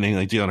see defending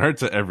Jalen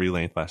Hurts at every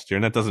length last year.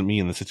 And that doesn't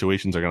mean the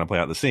situations are going to play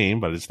out the same,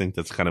 but I just think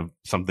that's kind of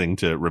something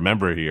to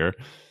remember here.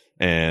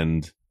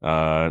 And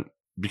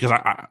because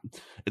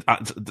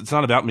it's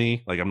not about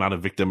me, I'm not a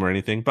victim or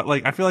anything, but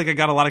I feel I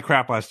got a lot of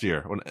crap last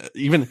year when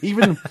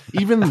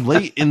even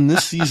late in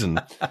this season,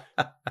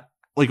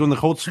 when the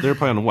Colts, they're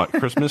playing on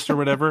Christmas or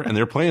whatever, and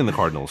they're playing the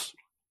Cardinals.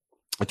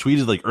 I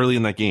tweeted early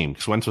in that game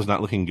because Wentz was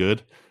not looking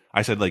good.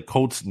 I said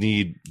Colts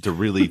need to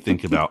really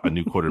think about a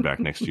new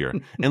quarterback next year.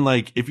 And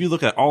if you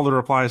look at all the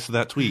replies to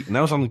that tweet, and that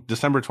was on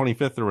December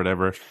 25th or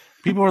whatever,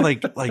 people were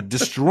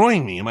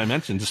destroying me in my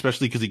mentions,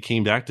 especially because he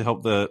came back to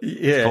help the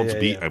Colts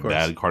beat a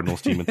bad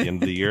Cardinals team at the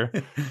end of the year.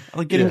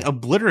 Getting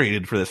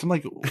obliterated for this. I'm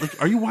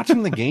are you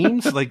watching the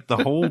games? The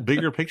whole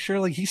bigger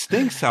picture? He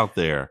stinks out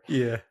there.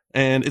 Yeah.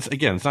 And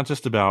it's not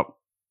just about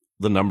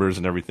the numbers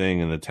and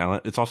everything and the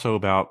talent. It's also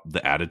about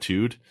the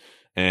attitude.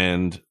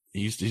 And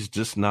he's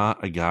just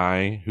not a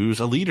guy who's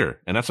a leader,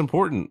 and that's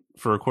important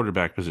for a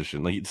quarterback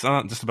position. It's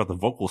not just about the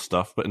vocal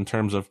stuff, but in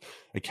terms of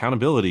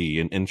accountability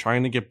and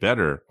trying to get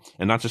better,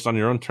 and not just on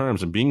your own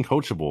terms, and being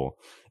coachable,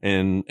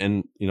 and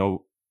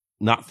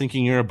not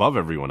thinking you're above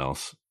everyone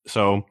else.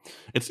 So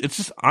it's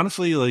just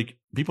honestly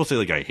people say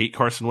I hate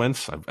Carson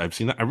Wentz. I've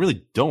seen that. I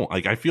really don't.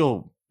 I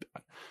feel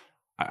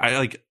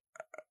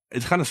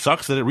it kind of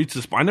sucks that it reached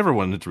this. I never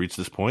wanted it to reach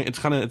this point.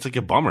 It's like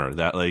a bummer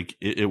that like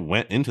it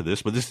went into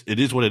this, but it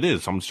is what it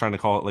is. So I'm just trying to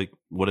call it like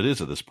what it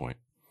is at this point.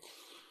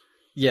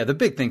 Yeah, the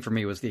big thing for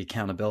me was the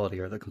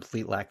accountability or the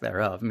complete lack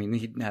thereof. I mean,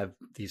 he'd have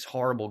these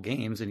horrible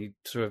games and he'd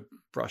sort of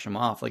brush them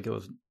off like it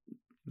was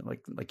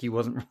like he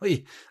wasn't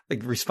really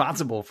like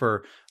responsible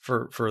for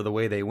the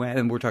way they went.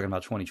 And we're talking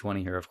about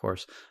 2020 here, of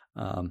course.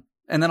 And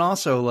then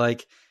also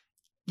like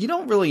you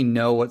don't really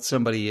know what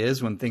somebody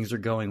is when things are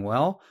going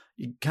well.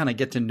 You kind of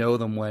get to know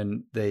them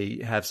when they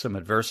have some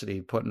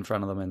adversity put in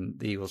front of them. And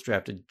the Eagles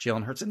drafted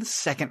Jalen Hurts in the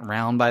second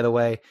round, by the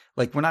way.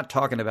 Like, we're not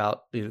talking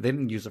about, they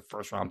didn't use a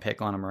first round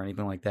pick on him or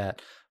anything like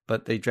that,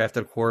 but they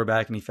drafted a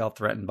quarterback and he felt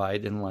threatened by it,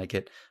 didn't like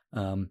it.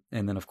 And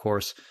then, of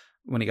course,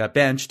 when he got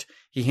benched,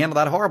 he handled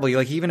that horribly.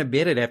 Like, he even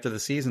admitted after the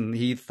season,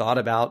 he thought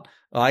about,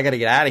 oh, I got to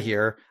get out of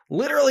here,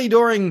 literally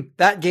during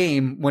that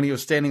game when he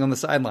was standing on the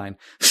sideline.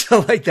 So,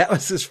 like, that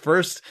was his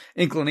first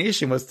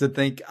inclination, was to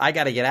think, I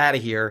got to get out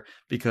of here,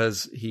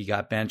 because he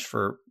got benched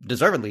for,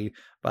 deservedly,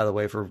 by the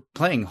way, for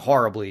playing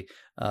horribly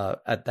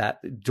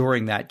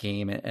during that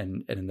game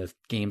and in the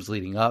games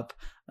leading up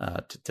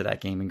to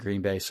that game in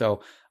Green Bay.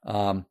 So,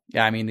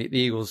 yeah, I mean, the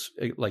Eagles,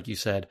 like you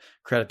said,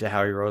 credit to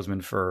Howie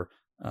Roseman for,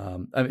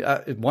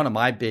 one of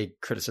my big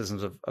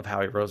criticisms of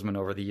Howie Roseman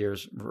over the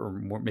years, or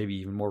more, maybe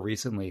even more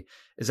recently,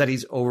 is that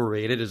he's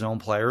overrated his own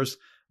players.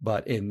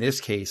 But in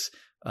this case,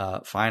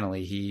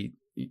 finally, he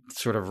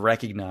sort of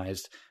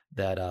recognized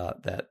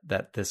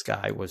that this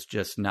guy was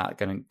just not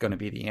going to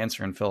be the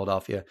answer in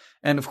Philadelphia.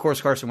 And of course,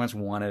 Carson Wentz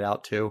wanted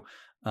out too,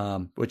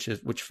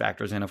 which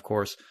factors in, of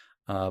course.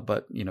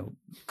 But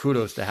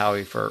kudos to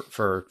Howie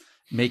for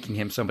making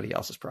him somebody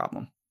else's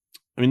problem.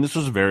 I mean, this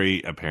was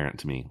very apparent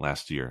to me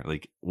last year.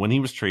 Like, when he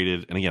was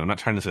traded, and again, I'm not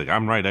trying to say, like,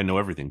 I'm right, I know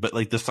everything, but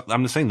like this,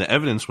 I'm just saying the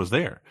evidence was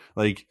there.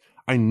 Like,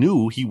 I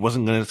knew he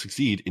wasn't going to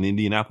succeed in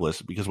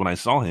Indianapolis, because when I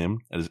saw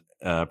him at his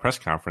press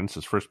conference,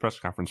 his first press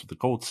conference with the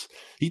Colts,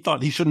 he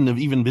thought he shouldn't have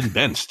even been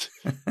benched.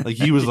 Like,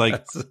 he was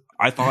like,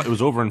 I thought it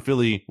was over in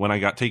Philly when I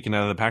got taken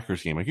out of the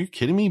Packers game. Like, are you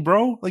kidding me,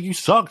 bro? Like, you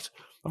sucked.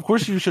 Of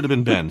course you should have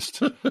been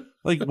benched.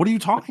 Like, what are you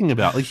talking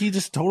about? Like, he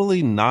just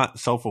totally not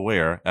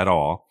self-aware at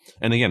all.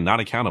 And again, not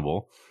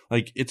accountable.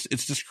 Like, it's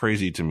just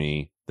crazy to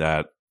me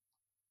that,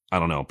 I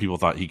don't know, people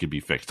thought he could be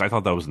fixed. I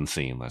thought that was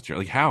insane last year.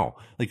 Like, how?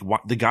 Like,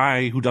 the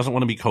guy who doesn't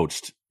want to be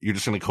coached, you're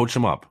just going to coach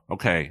him up.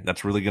 Okay,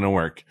 that's really going to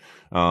work.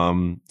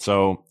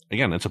 So,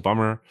 again, it's a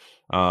bummer.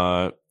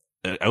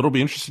 It'll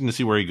be interesting to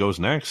see where he goes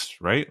next,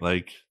 right?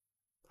 Like,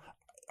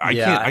 I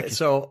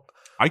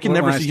can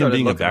never see him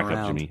being a backup,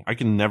 around. Jimmy. I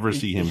can never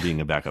see him being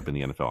a backup in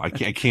the NFL.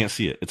 I can't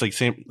see it. It's like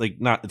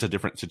it's a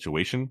different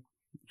situation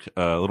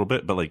a little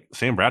bit, but like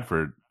Sam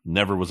Bradford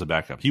never was a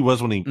backup. He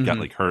was when he got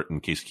like hurt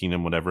in Case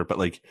Keenum, whatever, but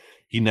like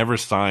he never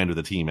signed with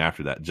a team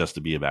after that just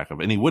to be a backup.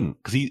 And he wouldn't,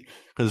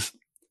 because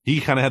he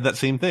kind of had that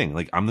same thing.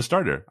 Like, I'm the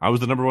starter. I was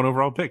the number 1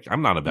 overall pick.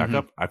 I'm not a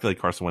backup. I feel like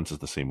Carson Wentz is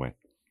the same way.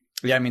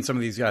 Yeah, I mean, some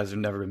of these guys have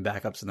never been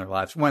backups in their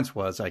lives. Wentz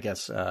was, I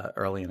guess,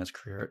 early in his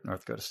career at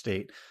North Dakota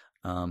State.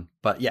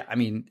 But yeah, I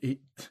mean,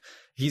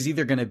 he's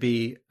either going to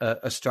be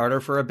a starter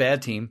for a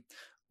bad team,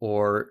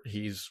 or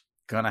he's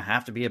going to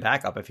have to be a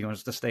backup if he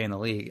wants to stay in the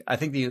league. I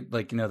think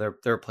there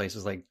are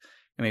places like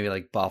maybe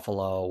like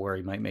Buffalo where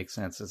he might make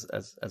sense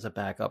as a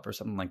backup or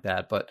something like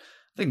that. But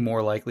I think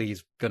more likely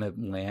he's going to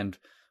land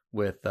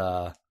with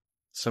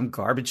some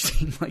garbage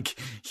team like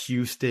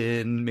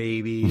Houston,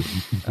 maybe.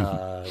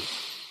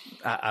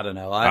 I don't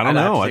know. I don't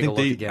know.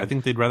 I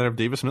think they'd rather have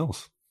Davis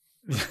Mills.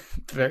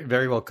 Very,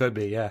 very well could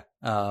be. Yeah.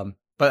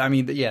 But I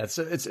mean, yeah,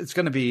 it's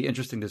going to be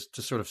interesting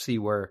to sort of see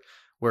where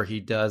he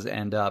does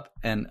end up.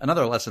 And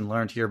another lesson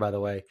learned here, by the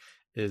way,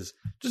 is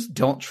just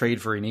don't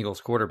trade for an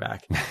Eagles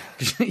quarterback.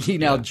 He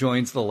now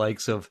joins the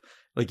likes of,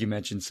 like you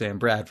mentioned, Sam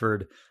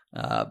Bradford,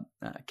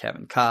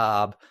 Kevin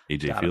Cobb,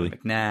 AJ Feely,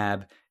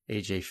 McNabb,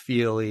 AJ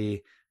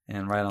Feely,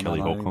 and right on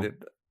Kelly the line,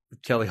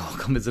 Kelly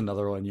Holcomb is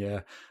another one.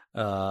 Yeah.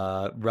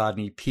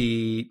 Rodney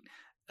Peete,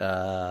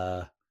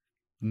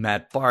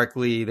 Matt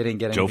Barkley. They didn't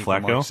get anything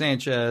from Mark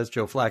Sanchez,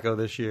 Joe Flacco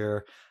this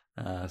year.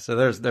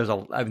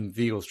 So I mean,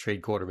 the Eagles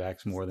trade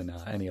quarterbacks more than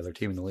any other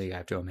team in the league, I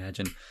have to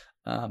imagine.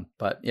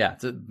 But yeah,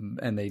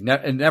 and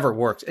it never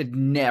works. It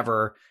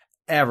never,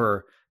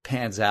 ever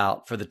pans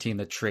out for the team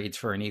that trades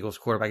for an Eagles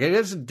quarterback. It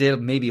just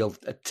did maybe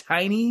a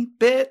tiny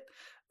bit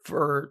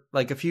for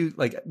like a few,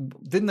 like,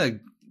 didn't the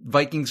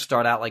Vikings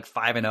start out like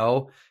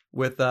 5-0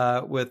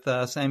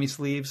 with Sammy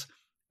Sleeves?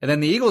 And then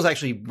the Eagles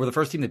actually were the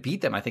first team to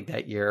beat them, I think,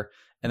 that year.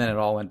 And then it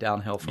all went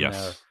downhill from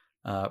there.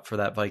 For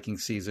that Viking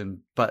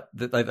season. But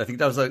I think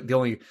that was like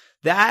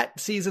that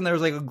season, there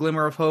was like a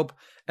glimmer of hope.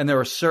 And there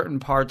were certain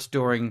parts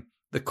during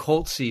the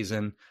Colts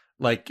season,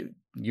 like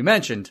you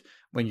mentioned,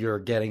 when you're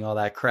getting all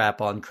that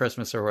crap on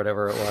Christmas or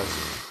whatever it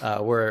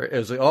was, where it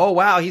was like, oh,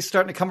 wow, he's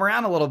starting to come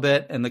around a little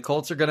bit. And the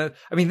Colts are going to,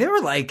 I mean, they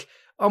were like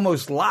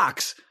almost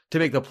locks to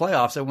make the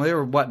playoffs. And they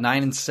were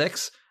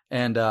 9-6.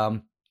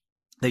 And,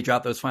 they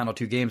dropped those final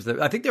 2 games.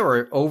 I think they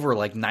were over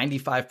like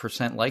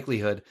 95%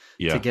 likelihood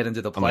to get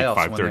into the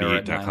playoffs when they were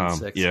at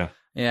 9-6. Yeah.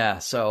 Yeah.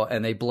 So,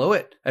 and they blew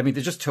it. I mean,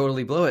 they just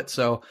totally blew it.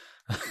 So,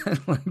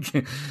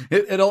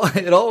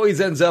 It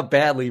always ends up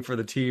badly for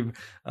the team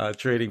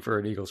trading for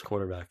an Eagles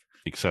quarterback.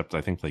 Except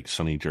I think like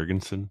Sonny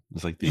Jurgensen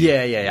is like the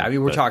yeah. I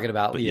mean, we're talking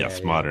about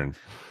modern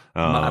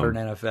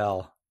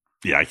NFL.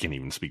 Yeah, I can't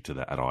even speak to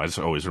that at all. I just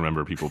always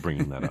remember people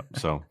bringing that up.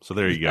 So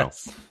there you go.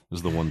 This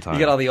is the one time you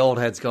get all the old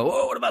heads go,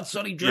 oh, what about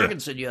Sonny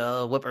Jurgensen, you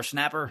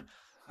whippersnapper?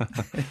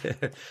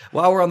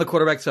 While we're on the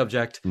quarterback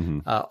subject,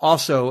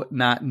 also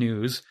not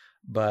news,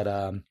 but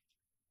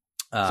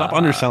stop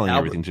underselling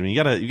everything, Jimmy.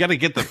 You gotta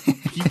get the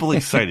people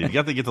excited. You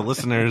got to get the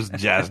listeners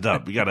jazzed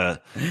up. You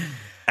gotta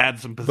add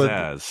some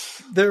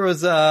pizzazz. But there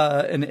was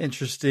an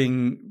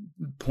interesting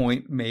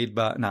point made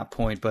by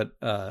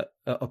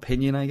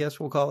opinion, I guess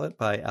we'll call it,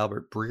 by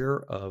Albert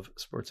Breer of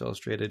Sports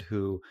Illustrated,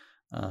 who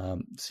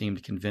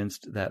seemed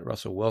convinced that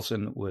Russell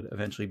Wilson would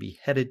eventually be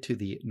headed to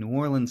the New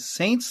Orleans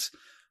Saints,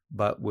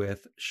 but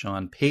with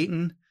Sean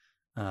Payton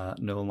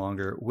no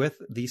longer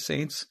with the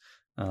Saints.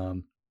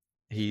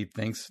 He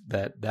thinks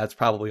that that's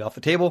probably off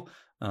the table.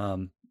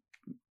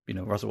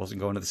 Russell Wilson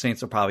going to the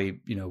Saints will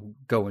probably,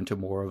 go into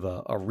more of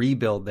a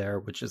rebuild there,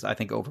 which is, I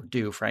think,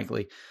 overdue,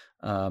 frankly.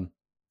 And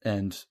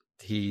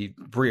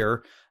Breer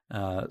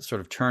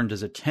sort of turned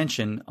his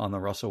attention on the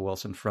Russell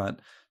Wilson front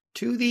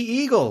to the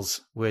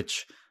Eagles,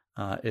 which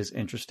is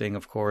interesting,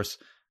 of course.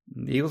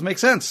 The Eagles make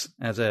sense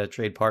as a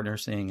trade partner,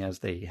 seeing as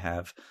they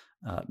have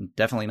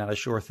definitely not a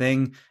sure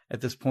thing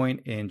at this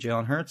point in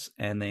Jalen Hurts,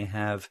 and they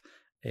have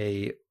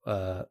a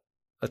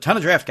ton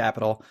of draft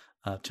capital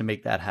to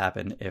make that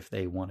happen if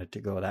they wanted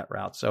to go that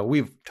route. So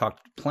we've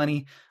talked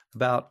plenty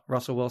about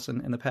Russell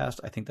Wilson in the past.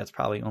 I think that's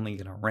probably only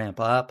going to ramp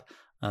up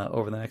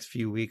over the next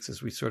few weeks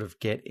as we sort of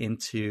get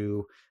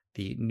into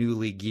the new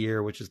league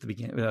year, which is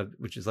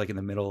which is like in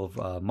the middle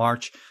of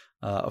March.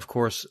 Of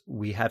course,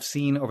 we have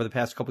seen over the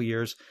past couple of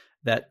years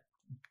that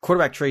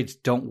quarterback trades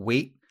don't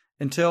wait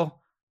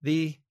until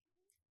the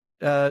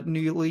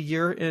new league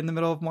year in the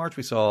middle of March.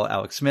 We saw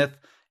Alex Smith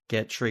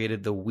get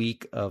traded the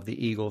week of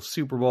the Eagles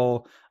Super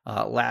Bowl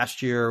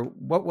last year.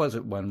 What was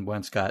it when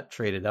Wentz got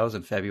traded? That was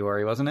in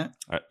February, wasn't it?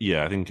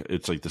 Yeah, I think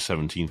it's like the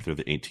 17th or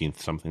the 18th,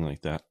 something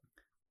like that.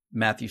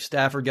 Matthew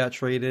Stafford got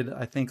traded,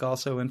 I think,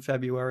 also in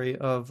February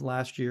of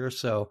last year.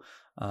 So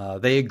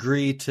they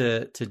agreed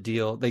to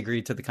deal. They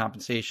agreed to the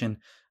compensation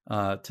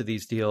to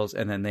these deals,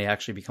 and then they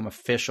actually become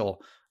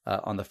official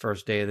on the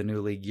first day of the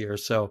new league year.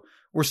 So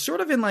we're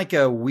sort of in like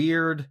a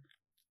weird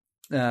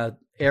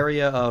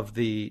area of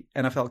the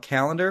NFL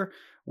calendar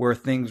where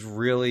things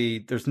really,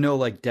 there's no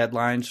like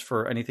deadlines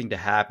for anything to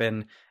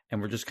happen,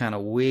 and we're just kind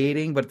of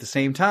waiting. But at the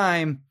same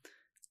time,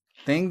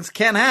 things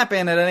can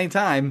happen at any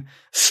time.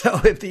 So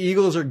if the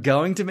Eagles are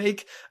going to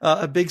make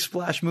a big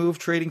splash move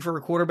trading for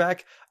a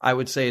quarterback, I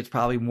would say it's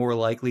probably more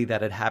likely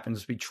that it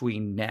happens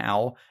between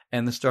now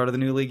and the start of the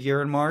new league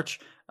year in March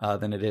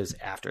than it is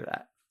after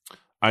that.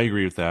 I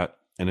agree with that.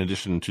 In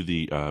addition to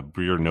the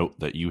Breer note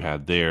that you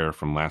had there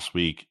from last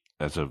week,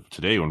 as of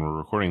today, when we're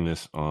recording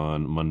this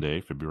on Monday,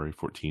 February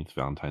 14th,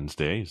 Valentine's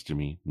Day, as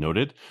Jimmy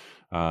noted,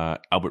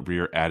 Albert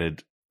Breer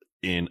added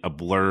in a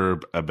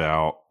blurb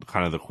about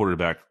kind of the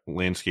quarterback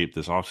landscape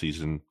this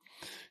offseason.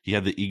 He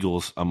had the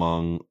Eagles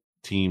among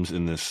teams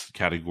in this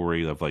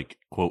category of like,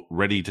 quote,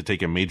 ready to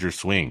take a major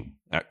swing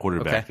at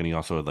quarterback. Okay. And he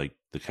also had like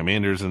the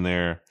Commanders in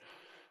there.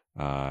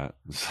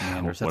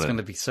 Commanders, that's going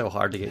to be so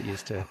hard to get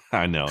used to.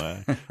 I know.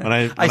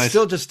 I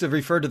still just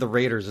referred to the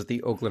Raiders as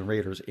the Oakland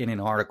Raiders in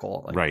an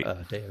article right.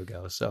 A day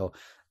ago. So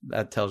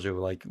that tells you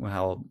like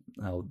how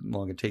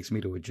long it takes me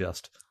to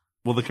adjust.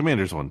 Well, the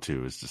Commanders one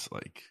too is just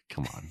like,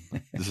 come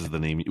on, this is the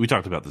name. We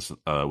talked about this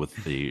with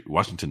the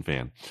Washington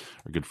fan,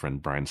 our good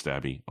friend Brian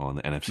Stabby, on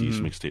the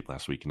NFC's mixtape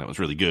last week, and that was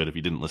really good. If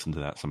you didn't listen to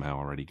that somehow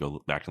already,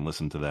 go back and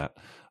listen to that.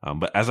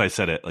 But as I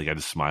said it, like I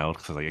just smiled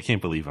because I was like, I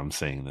can't believe I'm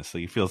saying this.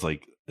 Like it feels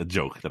like a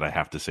joke that I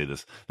have to say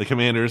this. The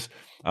Commanders,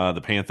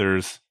 the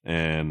Panthers,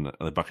 and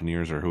the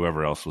Buccaneers, or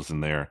whoever else was in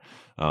there.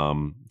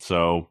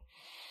 So,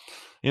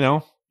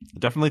 I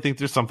definitely think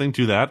there's something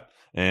to that.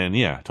 And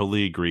yeah,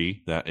 totally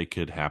agree that it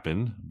could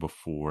happen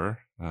before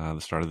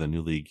the start of the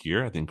new league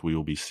year. I think we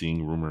will be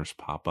seeing rumors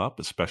pop up,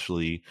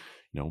 especially,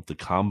 the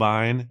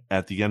combine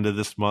at the end of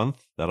this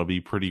month. That'll be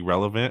pretty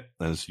relevant.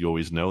 As you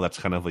always know, that's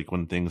kind of like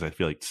when things I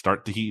feel like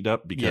start to heat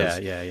up because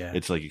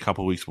it's like a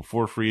couple of weeks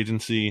before free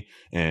agency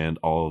and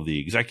all of the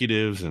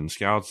executives and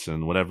scouts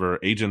and whatever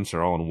agents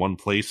are all in one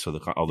place. So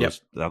all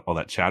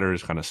that chatter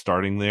is kind of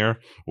starting there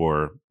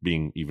or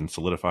being even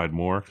solidified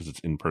more because it's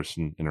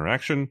in-person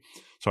interaction.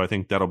 So I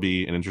think that'll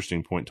be an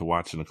interesting point to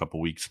watch in a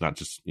couple of weeks. Not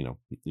just,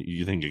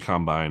 you think a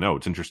combine,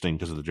 it's interesting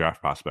because of the draft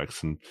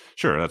prospects. And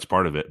sure, that's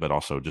part of it, but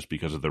also just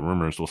because of the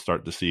rumors we'll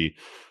start to see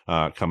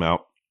come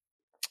out.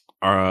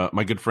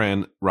 My good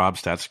friend Rob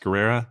Stats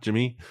Guerrera,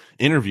 Jimmy,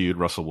 interviewed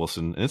Russell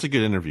Wilson, and it's a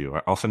good interview.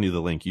 I'll send you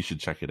the link. You should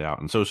check it out.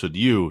 And so should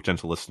you,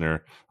 gentle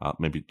listener.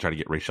 Maybe try to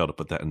get Rachel to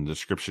put that in the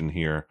description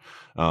here,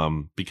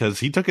 because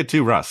he took it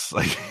to Russ,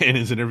 like in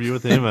his interview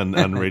with him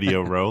on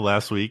Radio Row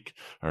last week,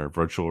 or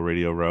Virtual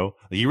Radio Row.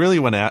 He really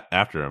went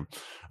after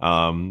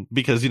him,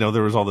 because,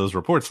 there was all those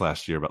reports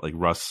last year about like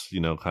Russ,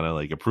 kind of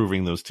like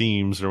approving those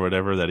teams or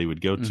whatever that he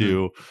would go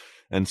to.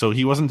 And so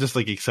he wasn't just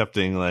like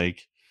accepting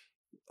like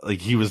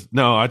he was,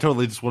 no, I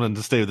totally just wanted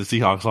to stay with the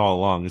Seahawks all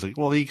along. He's like,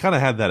 well, he kind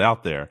of had that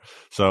out there.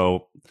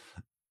 So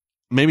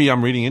maybe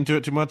I'm reading into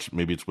it too much.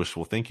 Maybe it's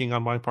wishful thinking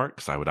on my part,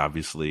 because I would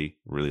obviously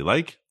really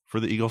like for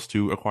the Eagles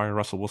to acquire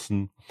Russell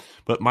Wilson.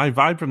 But my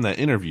vibe from that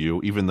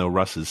interview, even though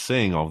Russ is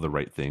saying all the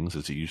right things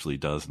as he usually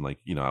does, and like,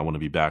 you know, I want to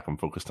be back, I'm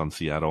focused on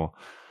Seattle.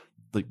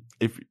 Like,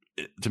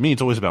 to me,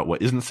 it's always about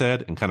what isn't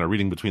said and kind of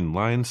reading between the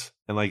lines.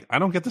 And like, I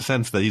don't get the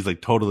sense that he's like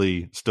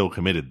totally still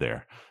committed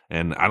there.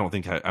 And I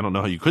don't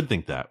know how you could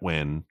think that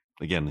when,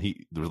 again,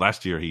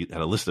 last year he had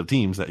a list of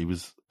teams that he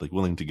was like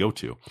willing to go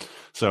to.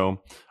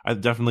 So I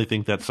definitely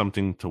think that's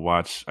something to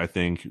watch. I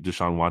think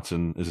Deshaun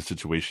Watson is a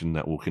situation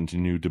that will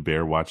continue to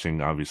bear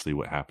watching, obviously,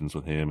 what happens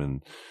with him.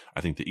 And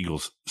I think the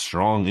Eagles'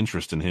 strong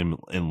interest in him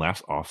in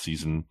last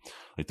offseason,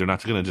 like they're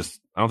not going to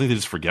I don't think they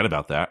just forget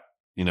about that.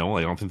 You know,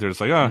 like, I don't think they're just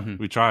like,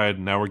 we tried,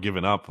 now we're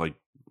giving up. Like,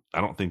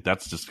 I don't think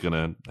that's just going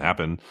to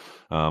happen.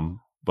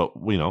 But,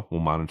 you know, we'll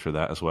monitor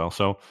that as well.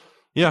 So,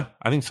 yeah,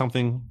 I think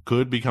something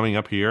could be coming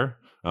up here.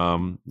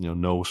 You know,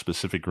 no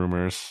specific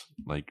rumors,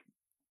 like,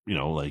 you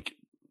know, like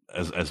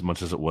as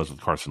much as it was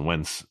with Carson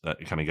Wentz,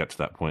 that kind of got to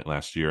that point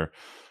last year.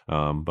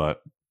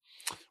 But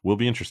will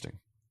be interesting.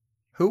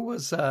 Who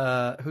sort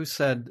of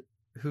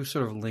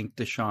linked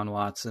Deshaun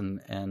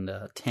Watson and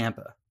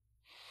Tampa?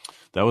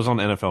 That was on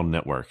NFL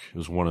Network. It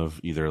was one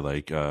of either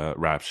like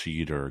Rap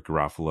Sheet or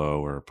Garofalo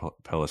or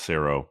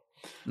Pelissero.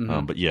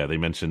 But yeah, they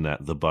mentioned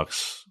that the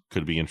Bucs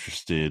could be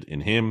interested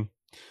in him.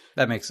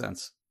 That makes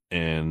sense.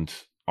 And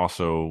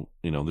also,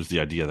 you know, there's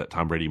the idea that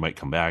Tom Brady might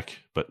come back,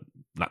 but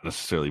not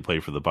necessarily play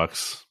for the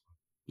Bucs.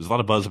 There's a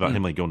lot of buzz about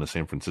him like going to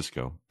San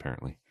Francisco,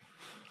 apparently.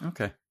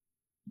 Okay.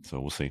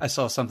 So we'll see. I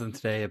saw something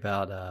today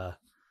about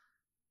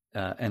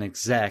an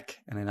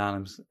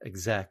anonymous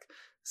exec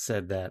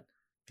said that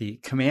the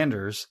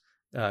Commanders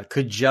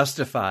could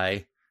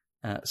justify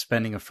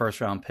spending a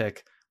first-round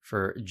pick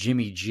for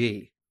Jimmy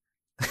G.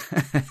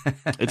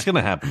 It's going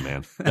to happen,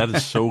 man. That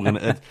is so going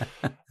to...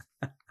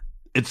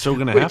 It's so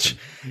going to happen.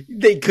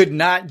 They could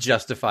not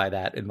justify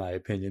that, in my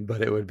opinion,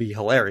 but it would be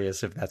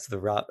hilarious if that's the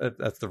route.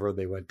 That's the road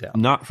they went down.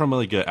 Not from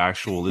like an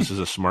actual, this is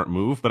a smart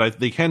move, but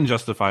they can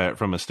justify it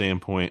from a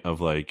standpoint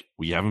of like,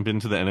 we haven't been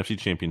to the NFC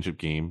Championship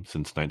game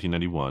since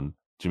 1991.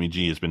 Jimmy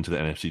G has been to the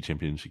NFC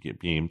Championship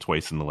game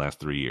twice in the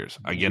last 3 years.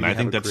 Again, I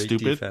think that's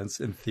stupid.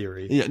 Defense in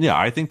theory. Yeah,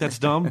 I think that's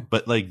dumb,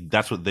 but like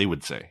that's what they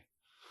would say.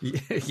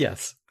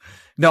 Yes.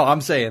 No,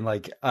 I'm saying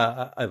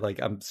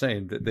I'm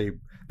saying that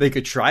they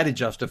could try to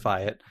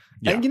justify it.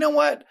 Yeah. And you know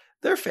what?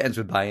 Their fans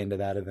would buy into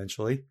that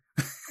eventually.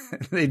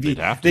 they'd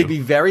be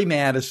very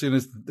mad as soon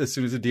as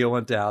the deal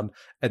went down,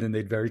 and then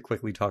they'd very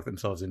quickly talk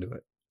themselves into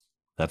it.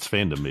 That's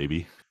fandom,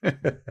 baby.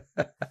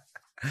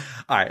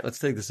 All right, let's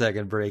take the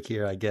second break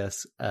here, I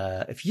guess.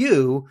 If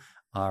you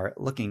are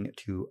looking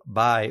to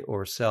buy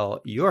or sell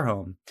your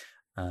home,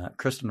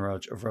 Kristen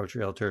Roach of Roach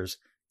Realtors,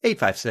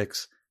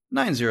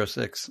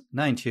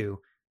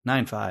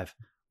 856-906-9295,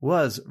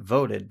 was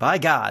voted by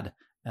God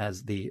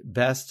as the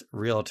best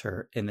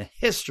realtor in the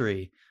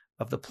history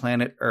of the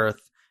planet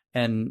Earth.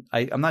 And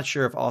I'm not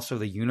sure if also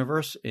the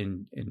universe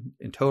in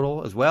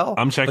total as well.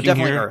 I'm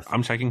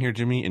checking here,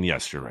 Jimmy, and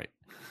yes, you're right.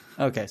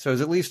 Okay, so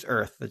it's at least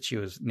Earth that she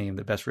was named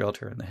the best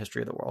realtor in the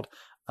history of the world.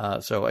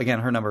 So again,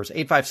 her number is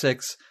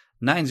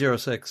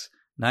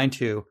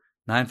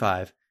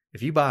 856-906-9295.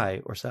 If you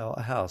buy or sell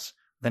a house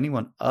with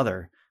anyone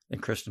other than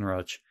Kristen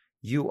Roach,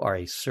 you are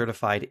a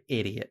certified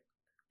idiot.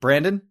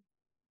 Brandon?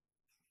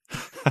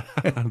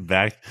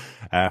 Back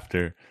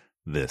after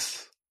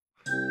this.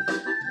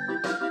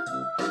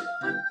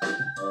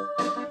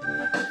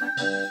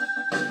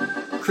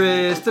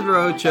 Kristen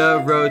Roach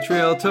of Roach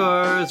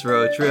Realtors,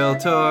 Roach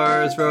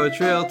Realtors, Roach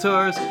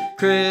Realtors.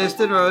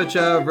 Kristen Roach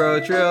of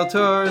Roach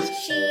Realtors.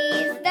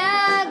 She's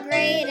the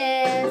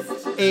greatest.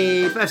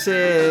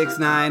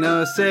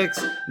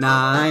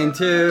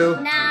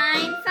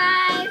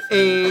 856-906-9295.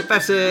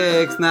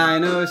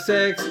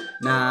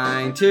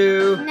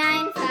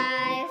 856-906-9295.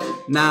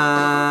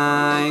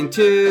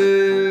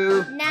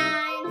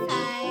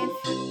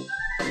 9295.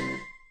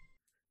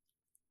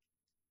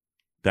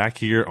 Back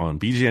here on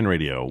BGN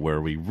Radio, where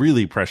we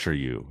really pressure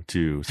you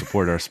to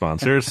support our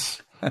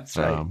sponsors. That's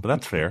right. But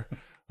that's fair.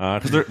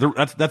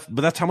 But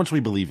that's how much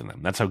we believe in them.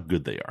 That's how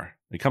good they are.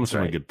 It comes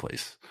from a good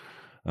place.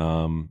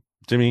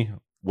 Jimmy,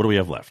 what do we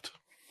have left?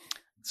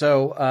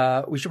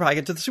 So we should probably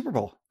get to the Super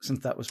Bowl,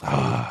 since that was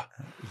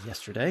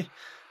yesterday.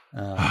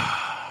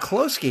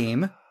 Close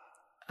game.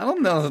 I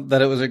don't know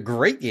that it was a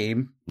great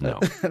game. No.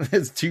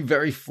 It's two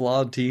very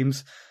flawed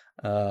teams.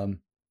 Any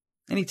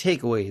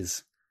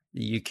takeaways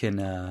that you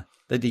can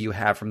that you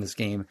have from this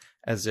game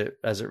as it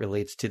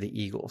relates to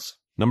the Eagles?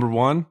 Number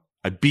one,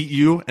 I beat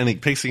you and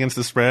it picks against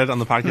the spread on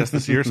the podcast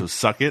this year, so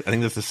suck it. I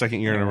think that's the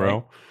second year in a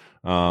row.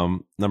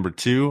 Number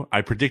two,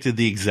 I predicted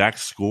the exact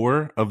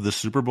score of the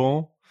Super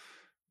Bowl.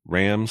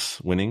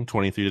 Rams winning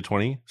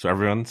 23-20. So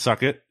everyone,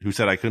 suck it. Who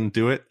said I couldn't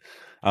do it?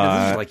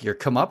 This is like your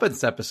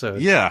comeuppance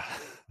episode. Yeah.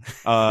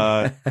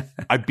 I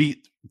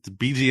beat the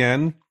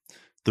BGN,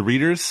 the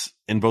readers,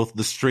 in both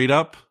the straight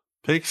up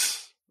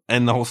picks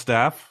and the whole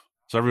staff.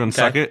 So everyone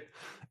suck it.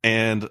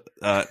 And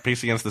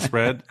picks against the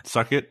spread,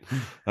 suck it.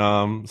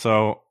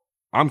 So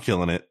I'm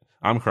killing it.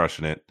 I'm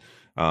crushing it.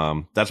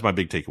 That's my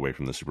big takeaway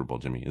from the Super Bowl,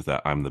 Jimmy, is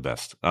that I'm the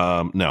best.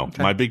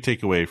 My big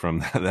takeaway from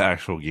the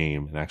actual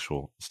game and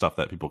actual stuff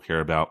that people care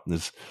about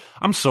is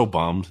I'm so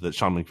bummed that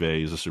Sean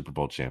McVay is a Super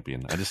Bowl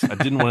champion. I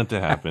didn't want it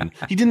to happen.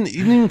 He didn't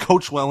even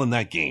coach well in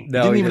that game.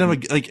 No, he didn't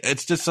even have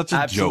it's just such a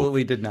joke.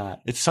 Absolutely did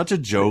not. It's such a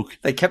joke.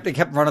 They kept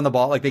running the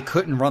ball. Like they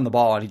couldn't run the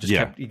ball and he just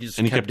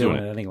kept doing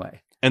it anyway.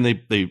 And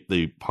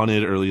they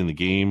punted early in the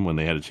game when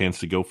they had a chance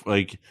to go.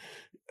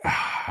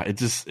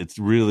 It's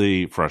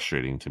really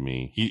frustrating to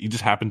me. He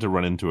just happened to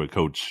run into a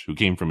coach who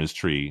came from his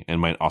tree and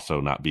might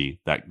also not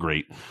be that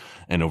great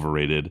and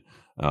overrated.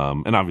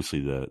 And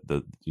obviously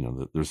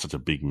there's such a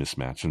big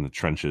mismatch in the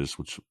trenches,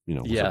 which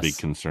was a big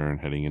concern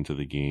heading into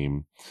the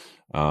game.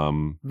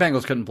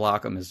 Bengals couldn't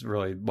block them is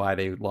really why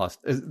they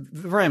lost.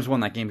 The Rams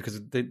won that game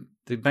because the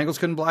Bengals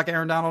couldn't block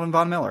Aaron Donald and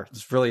Von Miller.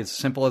 It's really as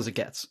simple as it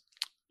gets.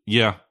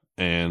 Yeah,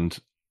 and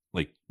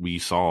like we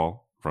saw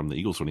from the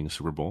Eagles winning the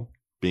Super Bowl,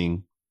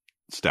 being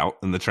stout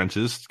in the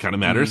trenches kind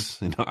of matters,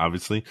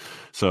 obviously.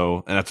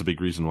 So, and that's a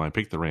big reason why I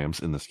picked the Rams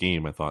in this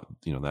game. I thought,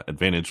 that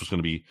advantage was going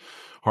to be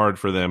hard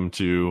for them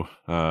to,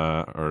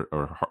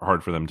 or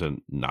hard for them to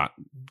not.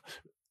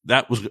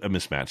 That was a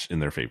mismatch in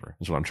their favor,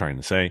 is what I'm trying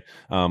to say.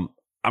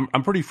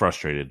 I'm pretty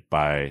frustrated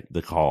by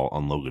the call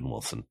on Logan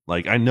Wilson.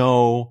 Like, I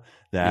know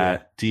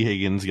that T.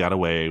 Higgins got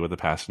away with a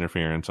pass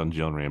interference on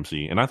Jalen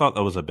Ramsey, and I thought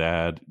that was a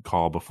bad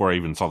call before I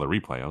even saw the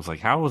replay. I was like,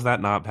 how was that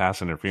not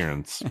pass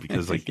interference?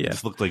 Because it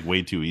just looked like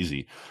way too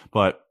easy.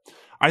 But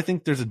I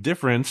think there's a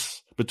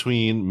difference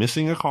between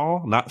missing a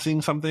call, not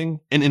seeing something,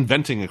 and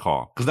inventing a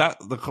call. Because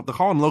the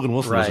call on Logan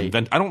Wilson was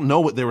I don't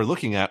know what they were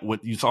looking at,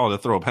 what you saw to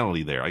throw a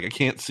penalty there. Like, I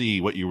can't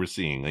see what you were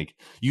seeing. Like,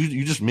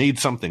 you just made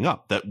something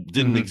up that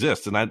didn't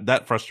exist, and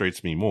that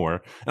frustrates me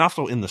more. And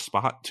also in the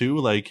spot too,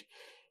 like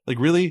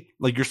really,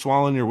 like you're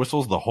swallowing your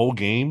whistles the whole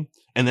game,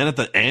 and then at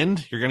the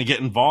end you're gonna get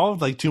involved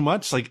like too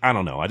much. Like, I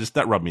don't know.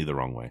 That rubbed me the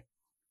wrong way.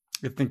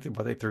 I think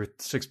that they threw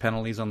 6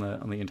 penalties on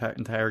the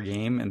entire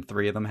game, and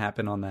 3 of them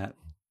happened on that,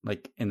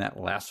 like in that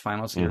last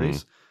final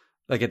series,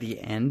 like at the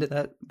end of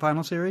that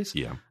final series.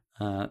 Yeah.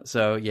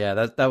 So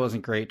yeah, that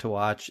wasn't great to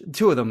watch.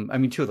 2 of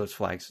them, two of those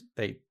flags,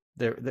 they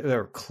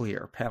were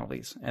clear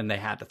penalties, and they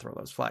had to throw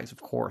those flags, of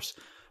course.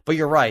 But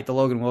you're right, the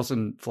Logan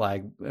Wilson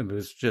flag, it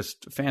was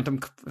just phantom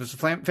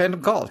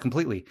call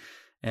completely.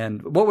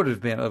 And what would it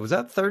have been? Was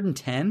that 3rd and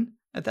 10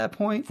 at that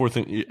point? It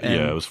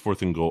was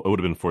 4th and goal. It would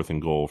have been 4th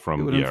and goal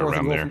from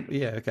around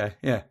there. Okay,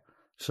 yeah.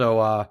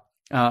 So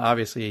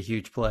obviously a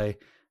huge play,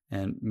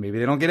 and maybe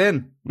they don't get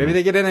in. Maybe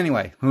they get in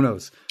anyway. Who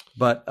knows?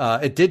 But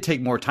it did take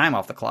more time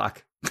off the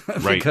clock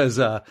because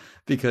of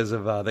they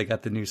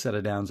got the new set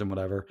of downs and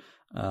whatever.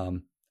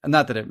 And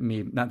not that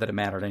it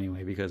mattered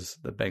anyway, because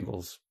the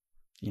Bengals,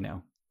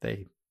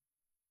 they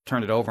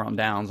turned it over on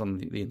downs on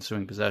the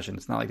ensuing possession.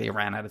 It's not like they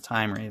ran out of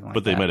time or anything like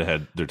that. But they might have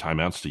had their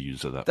timeouts to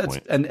use at that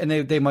point. And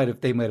they might have,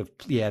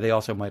 they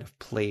also might have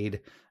played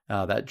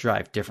that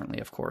drive differently,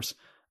 of course.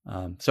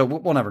 So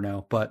we'll never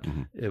know. But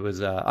it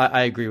was,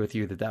 I agree with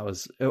you that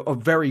was a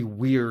very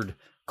weird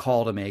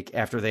call to make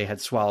after they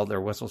had swallowed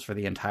their whistles for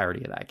the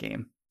entirety of that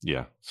game.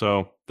 Yeah.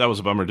 So that was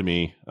a bummer to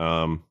me.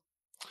 I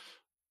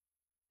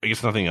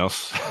guess nothing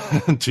else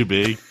too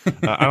big.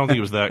 I don't think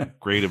it was that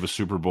great of a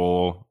Super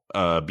Bowl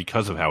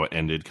because of how it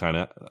ended. Kind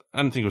of,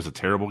 I don't think it was a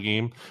terrible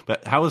game.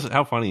 But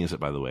how funny is it,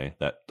 by the way,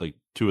 that like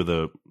 2 of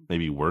the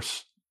maybe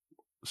worst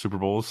Super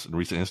Bowls in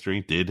recent history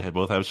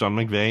both have Sean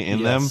McVay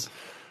in them?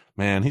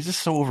 Man, he's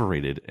just so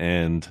overrated,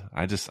 and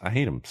I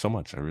hate him so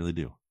much. I really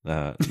do.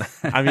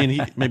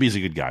 Maybe he's a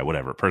good guy,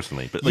 whatever,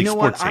 personally. But like,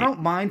 what? I don't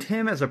mind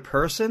him as a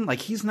person. Like,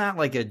 he's not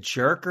like a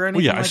jerk or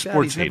anything like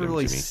that. He's never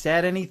really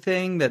said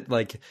anything that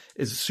like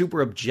is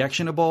super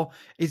objectionable.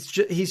 He's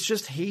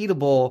just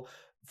hateable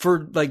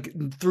for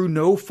like through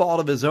no fault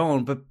of his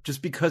own, but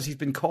just because he's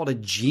been called a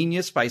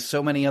genius by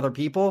so many other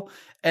people.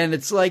 And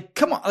it's like,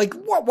 come on, like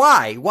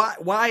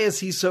why is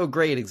he so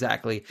great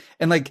exactly?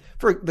 And like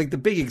for like the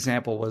big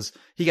example was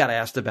he got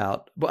asked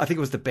about, I think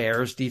it was the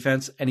Bears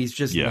defense, and he's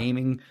just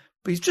naming.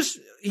 But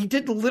he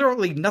did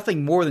literally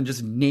nothing more than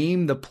just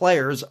name the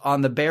players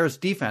on the Bears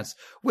defense,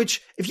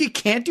 which if you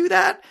can't do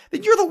that,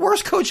 then you're the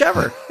worst coach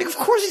ever. Like, of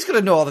course he's going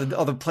to know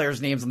all the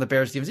players' names on the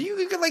Bears defense.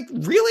 You could like,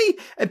 really?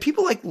 And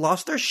people like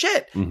lost their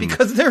shit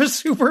because they're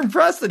super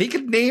impressed that he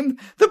could name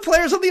the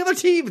players on the other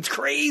team. It's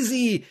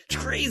crazy. It's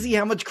crazy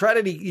how much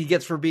credit he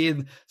gets for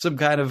being some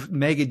kind of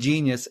mega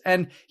genius.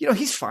 And,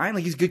 he's fine.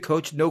 Like, he's a good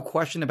coach. No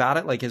question about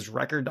it. Like, his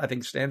record, I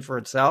think, stands for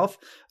itself.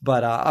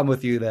 But I'm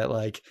with you that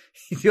like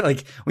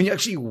when you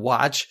actually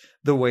watch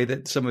the way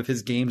that some of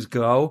his games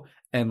go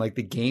and like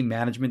the game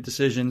management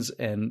decisions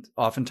and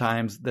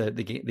oftentimes the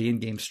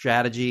in-game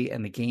strategy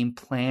and the game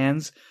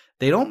plans,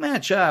 they don't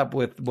match up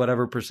with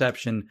whatever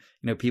perception,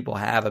 people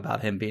have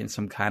about him being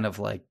some kind of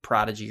like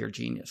prodigy or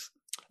genius.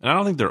 And I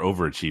don't think they're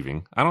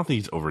overachieving. I don't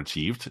think he's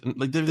overachieved.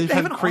 Like they've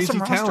had crazy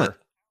talent.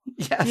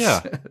 Yes.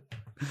 Yeah.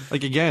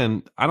 Like,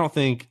 again, I don't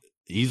think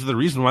he's the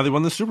reason why they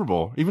won the Super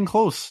Bowl. Even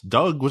close.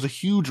 Doug was a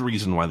huge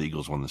reason why the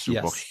Eagles won the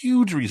Super Bowl.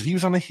 Huge reason. He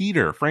was on a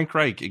heater. Frank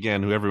Reich,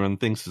 again, who everyone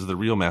thinks is the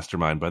real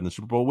mastermind behind the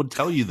Super Bowl, would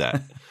tell you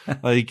that.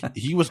 Like,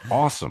 he was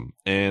awesome.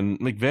 And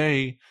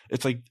McVay,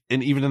 it's like,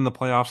 and even in the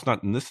playoffs,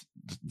 not in this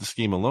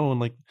game alone,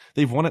 like,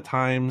 they've won at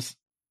times,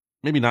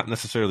 maybe not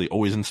necessarily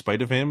always in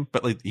spite of him,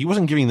 but like, he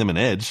wasn't giving them an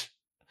edge.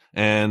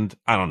 And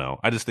I don't know.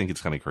 I just think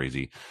it's kind of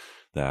crazy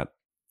that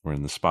we're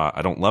in the spot.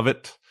 I don't love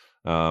it.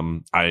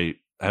 I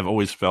have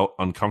always felt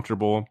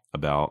uncomfortable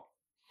about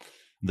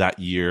that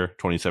year,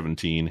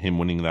 2017, him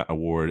winning that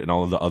award and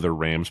all of the other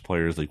Rams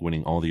players like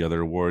winning all the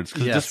other awards.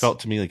 Because it just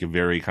felt to me like a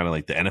very kind of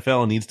like the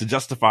NFL needs to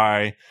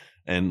justify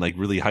and like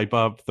really hype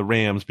up the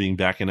Rams being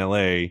back in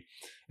LA.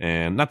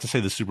 And not to say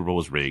the Super Bowl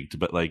was rigged,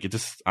 but like it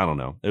just, I don't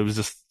know. It was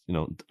just,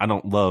 I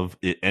don't love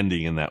it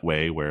ending in that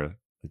way where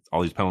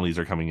all these penalties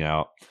are coming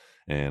out.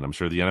 And I'm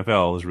sure the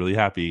NFL is really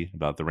happy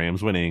about the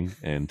Rams winning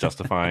and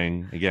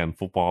justifying, again,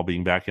 football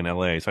being back in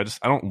LA. So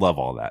I don't love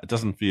all that. It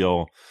doesn't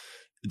feel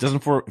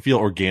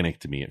organic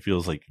to me. It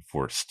feels like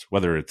forced,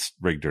 whether it's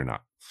rigged or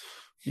not.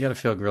 You got to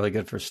feel really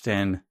good for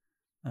Stan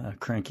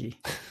Kroenke.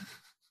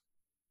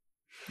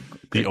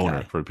 The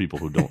owner, for people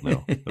who don't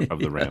know, of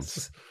the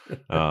Rams,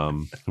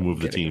 who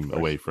moved the team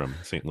away from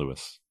St.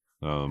 Louis.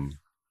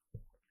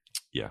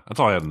 Yeah, that's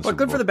all I had in the Super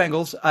Bowl. Good for the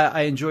Bengals.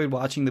 I enjoyed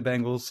watching the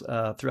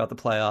Bengals throughout the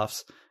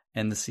playoffs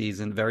and the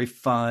season. Very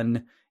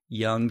fun,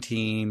 young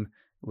team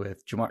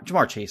with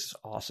Jamar Chase is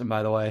awesome,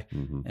 by the way.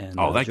 Mm-hmm.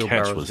 And that catch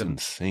Burrow's was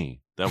insane.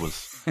 That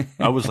was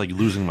I was like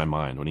losing my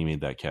mind when he made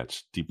that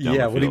catch deep down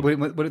the field.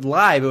 When it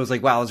live, it was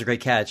like, wow, that was a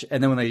great catch.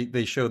 And then when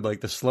they showed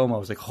like the slow-mo, I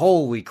was like,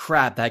 holy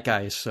crap, that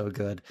guy is so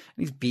good. And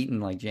he's beating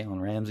like Jalen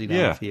Ramsey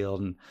down the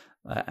field. And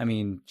I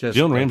mean, just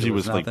Jalen Ramsey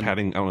was like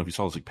patting. I don't know if you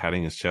saw, was like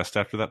patting his chest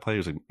after that play. He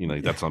was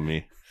like, that's on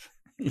me.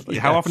 Like,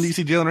 how often do you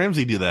see Jalen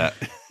Ramsey do that?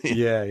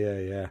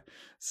 Yeah.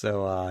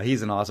 So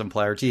he's an awesome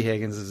player. T.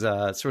 Higgins is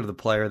sort of the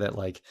player that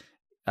like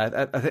I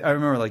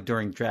remember like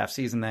during draft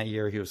season that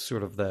year, he was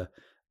sort of the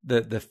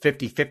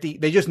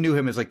 50-50. They just knew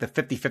him as like the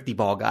 50-50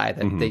 ball guy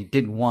that they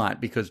didn't want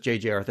because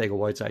J.J.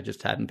 Arcega-Whiteside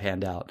just hadn't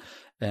panned out.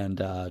 And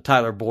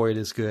Tyler Boyd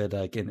is good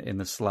like in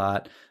the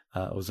slot.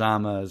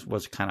 Uzama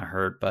was kind of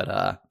hurt,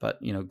 but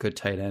good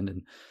tight end.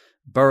 And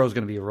Burrow's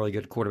going to be a really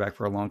good quarterback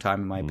for a long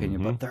time, in my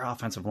opinion. But their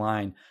offensive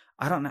line,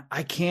 I don't know.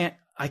 I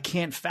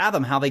can't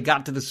fathom how they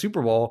got to the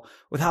Super Bowl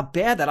with how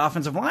bad that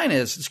offensive line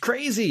is. It's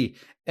crazy.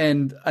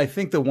 And I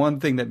think the one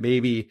thing that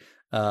maybe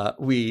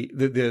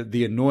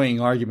the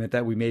annoying argument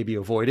that we maybe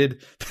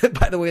avoided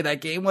by the way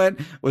that game went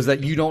was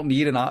that you don't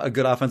need a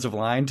good offensive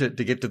line to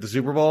get to the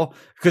Super Bowl,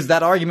 because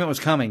that argument was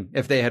coming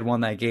if they had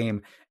won that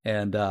game.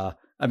 And I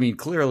mean,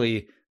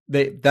 clearly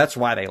that's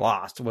why they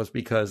lost, was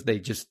because they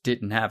just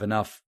didn't have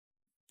enough.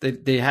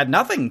 They had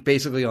nothing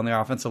basically on their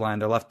offensive line.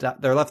 Their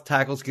left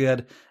tackle's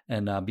good,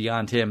 and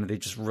beyond him, they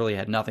just really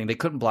had nothing. They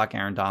couldn't block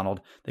Aaron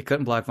Donald. They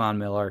couldn't block Von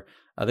Miller.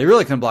 They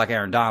really couldn't block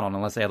Aaron Donald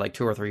unless they had like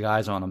 2 or 3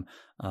 guys on him.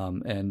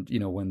 And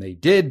when they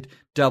did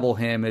double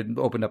him, it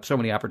opened up so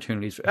many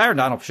opportunities. Aaron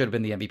Donald should have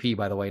been the MVP,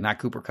 by the way, not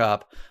Cooper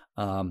Kupp.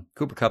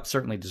 Cooper Kupp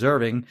certainly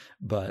deserving,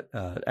 but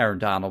Aaron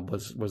Donald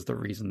was the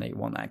reason they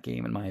won that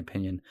game, in my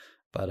opinion.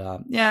 But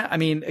I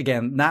mean,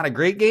 again, not a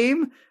great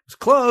game. It was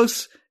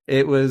close.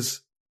 It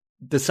was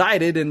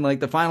decided in like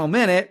the final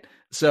minute,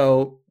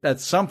 so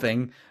that's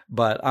something.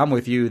 But I'm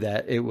with you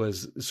that it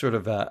was sort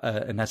of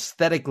an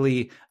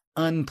aesthetically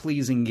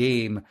unpleasing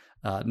game.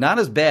 Not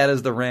as bad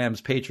as the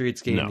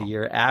Rams-Patriots game the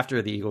year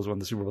after the Eagles won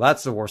the Super Bowl.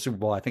 That's the worst Super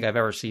Bowl I think I've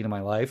ever seen in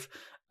my life.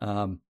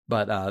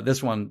 But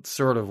this one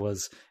sort of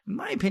was, in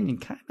my opinion,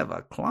 kind of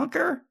a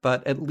clunker,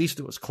 but at least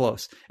it was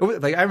close. It was,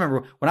 like, I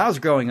remember when I was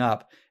growing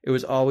up, it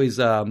was always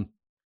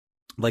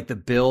like the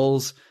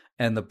Bills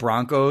and the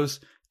Broncos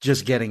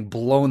just getting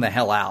blown the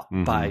hell out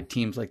by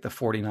teams like the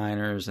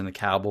 49ers and the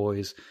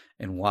Cowboys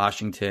and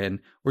Washington.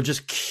 We're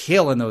just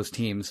killing those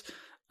teams.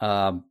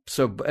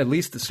 So at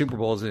least the Super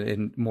Bowls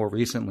in more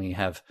recently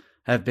have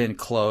been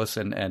close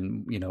and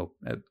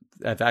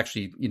have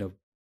actually,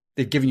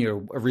 they've given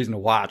you a reason to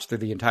watch through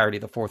the entirety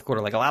of the fourth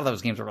quarter. Like a lot of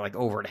those games were like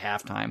over at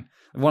halftime.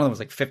 One of them was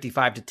like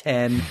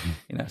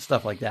 55-10,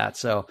 stuff like that.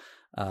 So,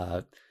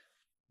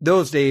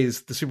 those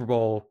days, the Super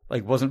Bowl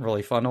like wasn't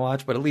really fun to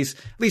watch, but at least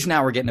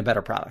now we're getting a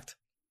better product.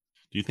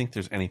 Do you think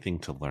there's anything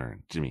to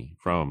learn, Jimmy,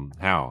 from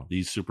how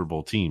these Super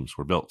Bowl teams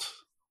were built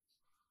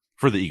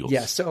for the Eagles?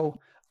 Yeah. So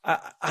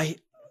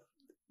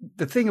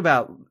the thing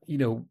about,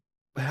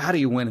 how do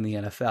you win in the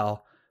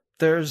NFL?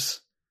 There's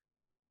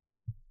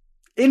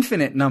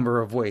infinite number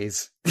of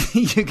ways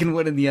you can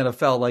win in the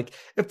NFL. Like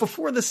if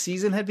before the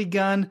season had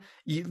begun,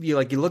 you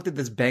looked at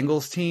this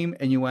Bengals team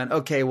and you went,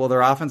 okay, well,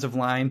 their offensive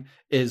line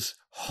is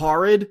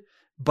horrid,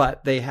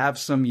 but they have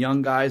some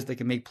young guys that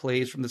can make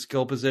plays from the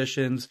skill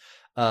positions.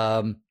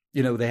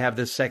 They have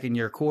this second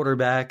year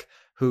quarterback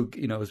who,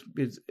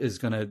 is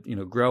going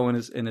to, grow in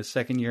his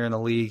second year in the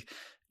league.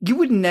 You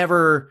would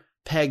never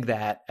peg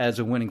that as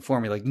a winning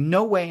formula. Like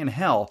no way in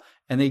hell.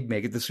 And they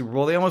make it to the Super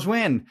Bowl. They almost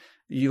win.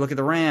 You look at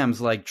the Rams,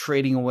 like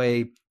trading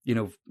away,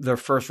 their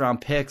first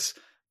round picks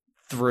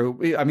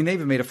through. I mean, they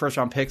even made a first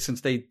round pick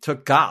since they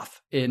took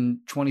Goff in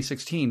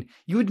 2016.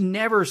 You would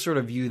never sort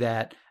of view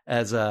that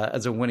as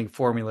a winning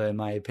formula, in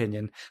my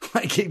opinion.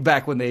 Like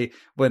back when they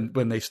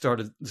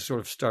started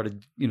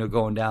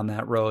going down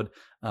that road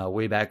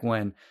way back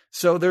when.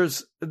 So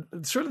there's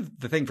sort of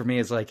the thing for me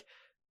is like,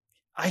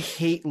 I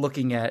hate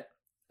looking at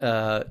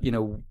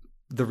the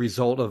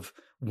result of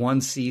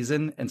one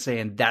season and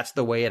saying that's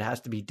the way it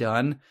has to be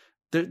done.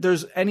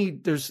 There's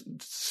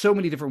so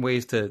many different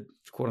ways to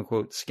quote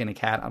unquote skin a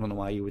cat. I don't know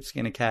why you would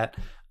skin a cat.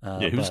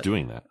 Who's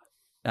doing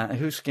that?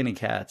 Who's skinning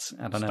cats?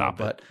 I don't Stop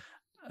know, it.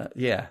 But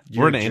yeah,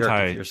 we're an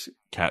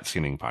anti-cat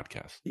skinning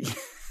podcast.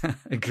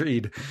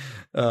 Agreed.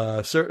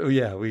 So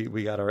yeah,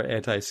 we got our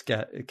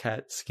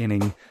anti-cat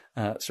skinning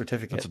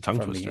certificate. That's a tongue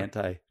from twister. The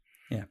anti.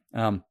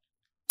 Yeah.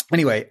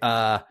 Anyway,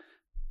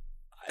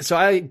 so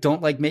I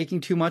don't like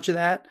making too much of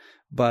that,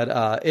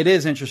 but it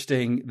is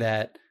interesting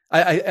that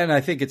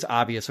I think it's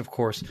obvious, of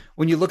course,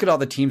 when you look at all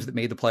the teams that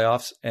made the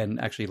playoffs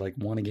and actually like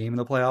won a game in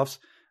the playoffs,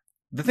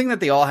 the thing that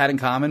they all had in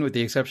common, with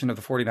the exception of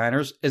the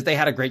 49ers, is they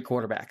had a great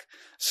quarterback.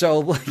 So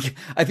like,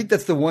 I think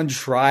that's the one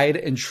tried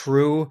and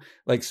true,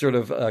 like sort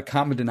of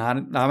common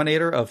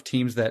denominator of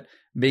teams that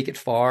make it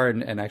far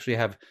and actually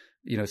have,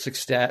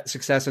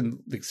 success and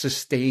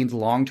sustained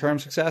long-term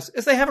success,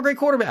 is they have a great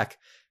quarterback.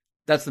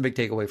 That's the big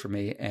takeaway for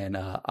me. And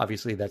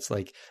obviously that's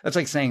like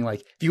saying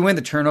like, if you win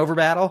the turnover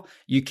battle,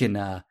 you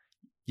can,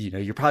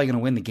 you're probably going to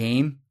win the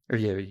game, or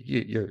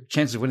your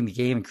chances of winning the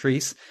game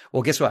increase.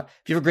 Well, guess what?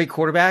 If you have a great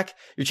quarterback,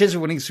 your chances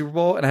of winning the Super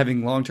Bowl and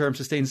having long-term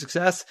sustained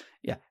success,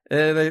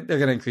 they're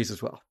going to increase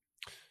as well.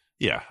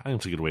 Yeah, I think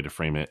it's a good way to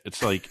frame it.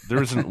 It's like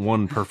there isn't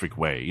one perfect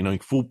way,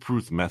 like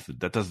foolproof method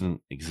that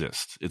doesn't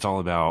exist. It's all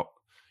about,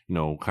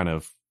 kind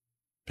of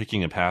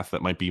picking a path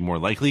that might be more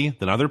likely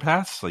than other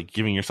paths, like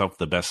giving yourself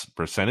the best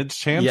percentage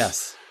chance.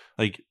 Yes.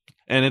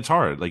 And it's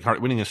hard.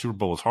 Winning a Super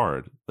Bowl is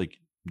hard. Like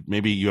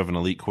maybe you have an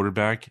elite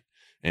quarterback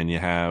and you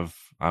have,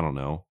 I don't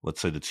know, let's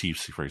say the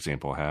Chiefs, for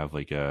example, have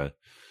like a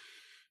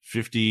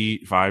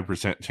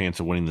 55% chance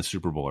of winning the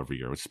Super Bowl every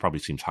year, which probably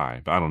seems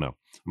high, but I don't know.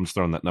 I'm just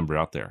throwing that number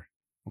out there.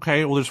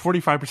 Okay, well, there's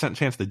 45%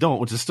 chance they don't,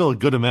 which is still a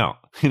good amount.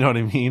 You know what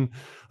I mean?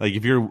 Like,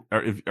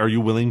 are you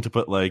willing to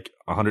put like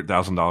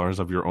 $100,000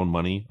 of your own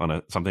money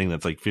on something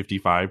that's like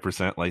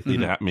 55% likely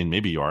to happen? I mean,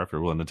 maybe you are if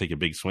you're willing to take a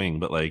big swing,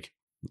 but like,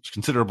 there's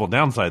considerable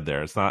downside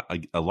there. It's not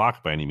a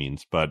lock by any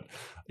means, but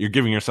you're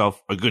giving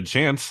yourself a good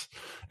chance.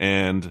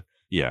 And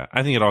yeah,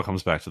 I think it all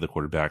comes back to the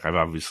quarterback. I've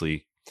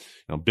obviously,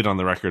 been on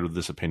the record with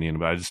this opinion,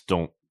 but I just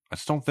don't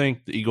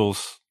think the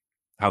Eagles,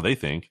 how they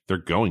think, they're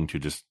going to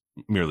just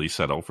merely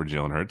settle for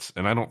Jalen Hurts.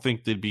 And I don't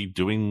think they'd be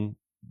doing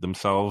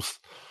themselves,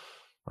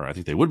 or I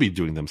think they would be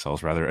doing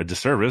themselves rather, a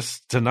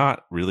disservice to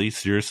not really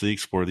seriously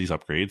explore these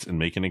upgrades and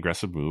make an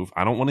aggressive move.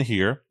 I don't want to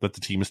hear that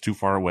the team is too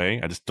far away.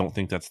 I just don't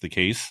think that's the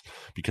case,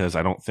 because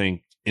I don't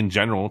think in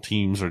general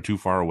teams are too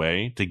far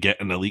away to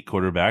get an elite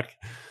quarterback.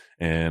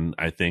 And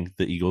I think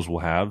the Eagles will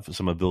have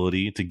some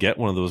ability to get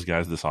one of those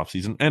guys this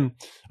offseason. And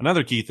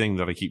another key thing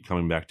that I keep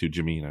coming back to,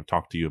 Jimmy, and I've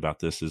talked to you about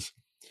this, is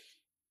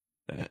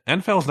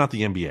NFL is not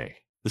the NBA.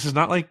 This is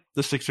not like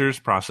the Sixers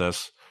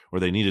process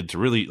where they needed to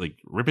really like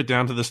rip it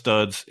down to the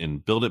studs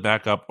and build it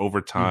back up over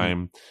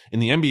time. In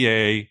the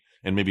NBA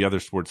and maybe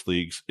other sports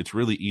leagues, it's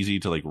really easy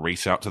to like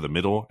race out to the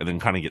middle and then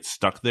kind of get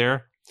stuck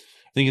there.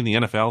 I think in the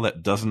NFL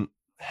that doesn't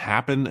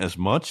happen as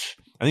much.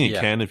 I think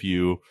it can if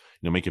you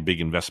make a big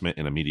investment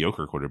in a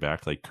mediocre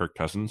quarterback like Kirk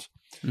Cousins.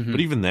 But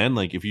even then,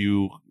 like if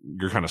you're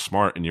kind of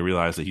smart and you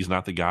realize that he's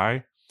not the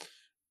guy,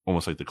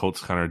 almost like the Colts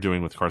kind of are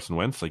doing with Carson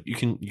Wentz, like you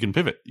can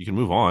pivot, you can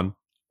move on.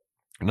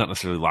 You're not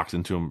necessarily locked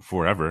into him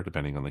forever,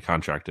 depending on the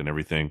contract and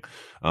everything.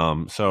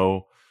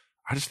 So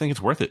I just think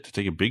it's worth it to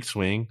take a big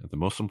swing at the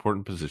most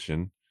important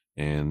position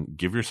and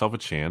give yourself a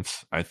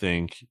chance. I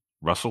think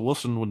Russell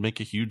Wilson would make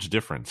a huge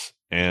difference.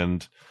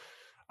 And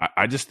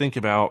I just think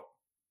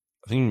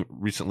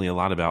recently a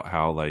lot about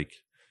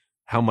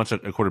how much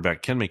a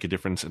quarterback can make a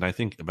difference. And I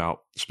think about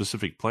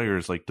specific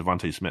players like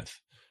Devontae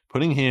Smith,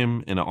 putting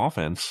him in an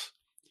offense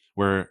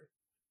where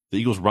the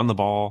Eagles run the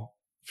ball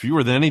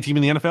fewer than any team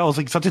in the NFL is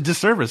like such a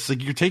disservice.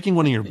 Like you're taking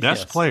one of your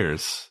best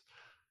players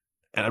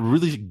and a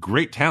really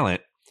great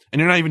talent, and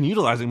you're not even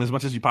utilizing them as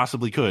much as you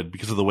possibly could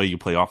because of the way you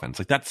play offense.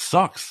 Like that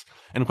sucks.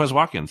 And Quez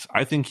Watkins,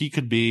 I think he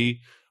could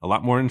be a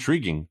lot more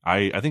intriguing.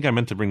 I think I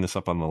meant to bring this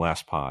up on the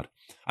last pod.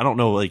 I don't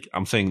know, like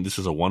I'm saying this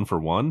is a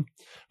 1-for-1,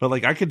 but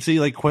like I could see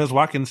like Quez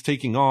Watkins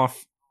taking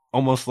off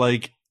almost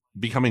like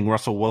becoming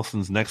Russell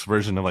Wilson's next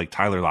version of like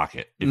Tyler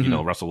Lockett,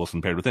 if Russell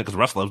Wilson paired with him, because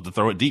Russell loves to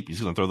throw it deep.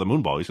 He's going to throw the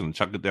moon ball. He's going to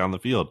chuck it down the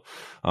field.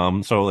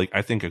 So like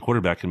I think a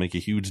quarterback can make a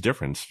huge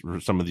difference for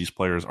some of these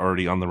players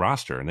already on the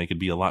roster, and they could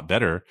be a lot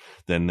better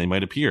than they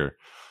might appear.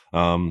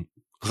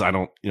 Because I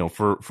don't,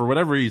 for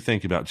whatever you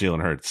think about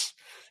Jalen Hurts,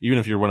 even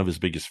if you're one of his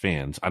biggest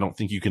fans, I don't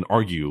think you can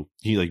argue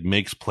he like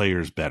makes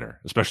players better,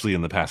 especially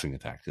in the passing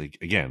attack. Like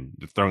again,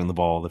 they're throwing the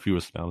ball the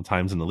fewest amount of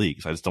times in the league.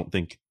 So I just don't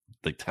think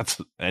like that's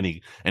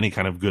any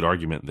kind of good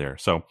argument there.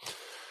 So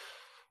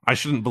I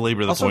shouldn't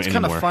belabor the point anymore. Also, it's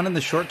kind of fun in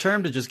the short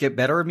term to just get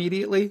better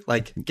immediately,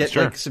 like get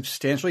like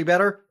substantially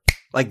better.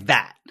 like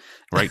that.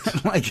 Right.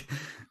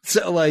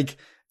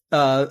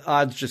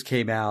 Odds just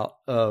came out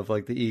of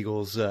like the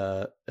Eagles,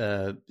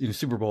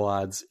 Super Bowl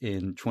odds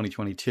in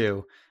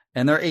 2022,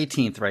 and they're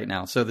 18th right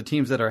now. So the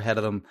teams that are ahead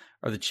of them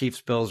are the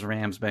Chiefs, Bills,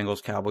 Rams,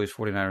 Bengals, Cowboys,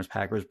 49ers,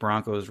 Packers,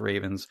 Broncos,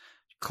 Ravens,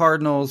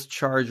 Cardinals,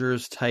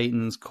 Chargers,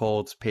 Titans,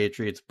 Colts,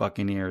 Patriots,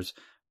 Buccaneers,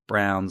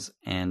 Browns,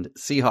 and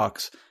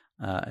Seahawks.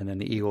 And then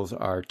the Eagles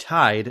are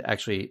tied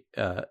actually,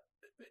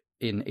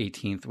 in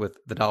 18th with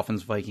the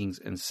Dolphins, Vikings,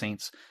 and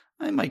Saints.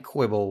 I might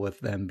quibble with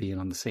them being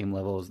on the same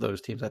level as those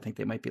teams. I think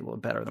they might be a little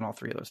better than all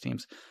three of those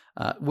teams.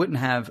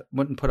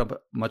 Wouldn't put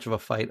up much of a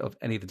fight of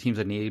any of the teams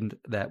I named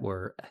that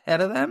were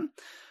ahead of them.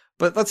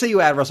 But let's say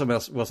you add Russell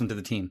Wilson to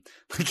the team.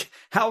 Like,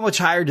 how much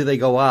higher do they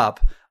go up?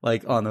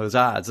 Like on those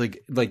odds,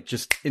 like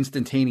just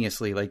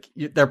instantaneously. Like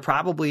they're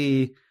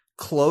probably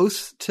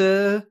close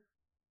to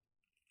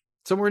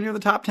somewhere near the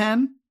top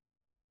 10.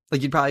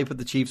 Like you'd probably put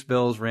the Chiefs,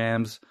 Bills,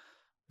 Rams,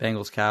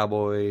 Bengals,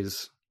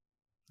 Cowboys.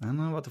 I don't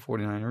know about the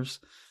 49ers.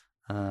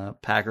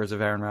 Packers if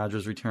Aaron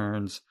Rodgers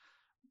returns.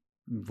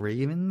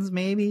 Ravens,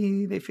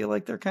 maybe they feel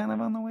like they're kind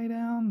of on the way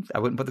down. I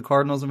wouldn't put the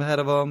Cardinals ahead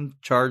of them.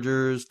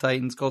 Chargers,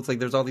 Titans, Colts. Like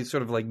there's all these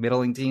sort of like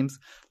middling teams.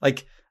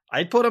 Like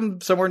I'd put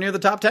them somewhere near the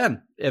top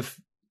 10 if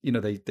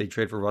they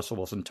trade for Russell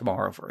Wilson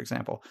tomorrow, for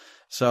example.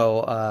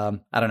 So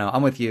I don't know.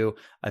 I'm with you.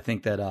 I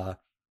think that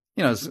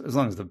as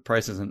long as the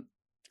price isn't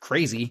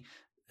crazy,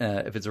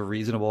 if it's a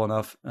reasonable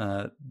enough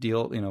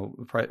deal,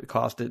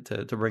 cost it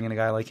to bring in a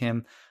guy like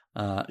him.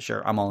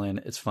 Sure, I'm all in.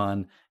 It's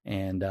fun.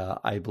 And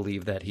I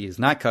believe that he is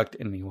not cucked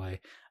in any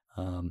way.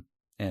 And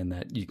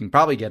that you can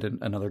probably get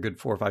another good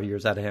 4 or 5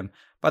 years out of him.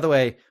 By the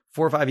way,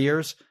 4 or 5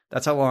 years,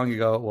 that's how long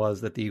ago it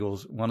was that the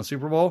Eagles won a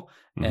Super Bowl.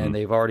 Mm-hmm. And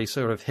they've already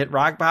sort of hit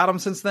rock bottom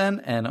since then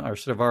and are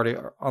sort of already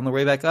on the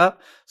way back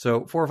up.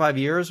 So 4 or 5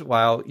 years,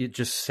 while you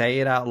just say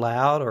it out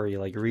loud or you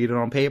like read it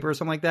on paper or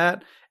something like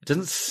that, it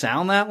doesn't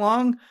sound that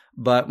long.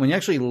 But when you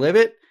actually live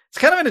it, it's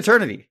kind of an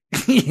eternity.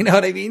 You know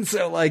what I mean?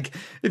 So like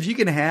if you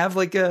can have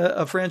like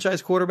a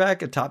franchise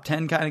quarterback, a top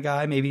 10 kind of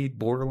guy, maybe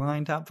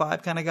borderline top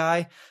 5 kind of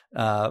guy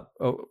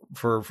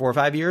for 4 or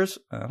 5 years,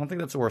 I don't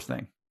think that's the worst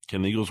thing.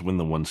 Can the Eagles win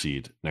the 1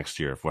 seed next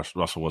year if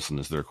Russell Wilson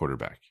is their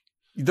quarterback?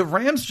 The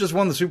Rams just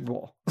won the Super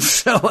Bowl.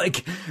 So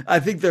like I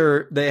think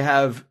they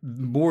have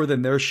more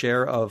than their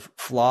share of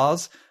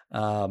flaws.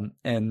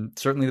 And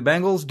certainly the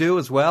Bengals do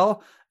as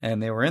well.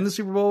 And they were in the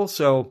Super Bowl.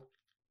 So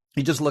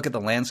you just look at the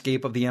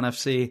landscape of the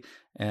NFC,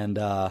 and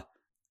I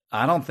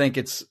don't think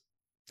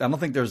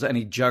there's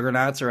any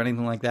juggernauts or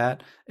anything like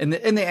that in the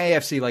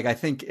AFC. Like I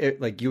think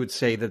you would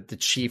say that the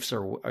Chiefs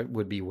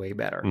would be way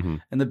better, mm-hmm.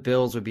 and the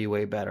Bills would be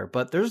way better.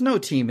 But there's no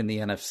team in the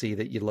NFC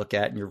that you look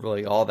at and you're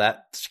really all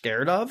that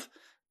scared of.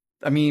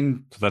 I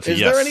mean, so that's is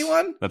there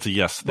anyone? That's a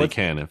yes. They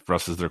can if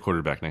Russ is their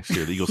quarterback next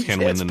year. The Eagles can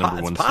win the number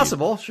 1 seed. It's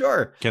possible,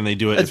 sure. Can they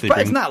do it?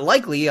 It's not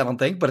likely, I don't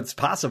think, but it's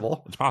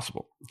possible. It's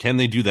possible. Can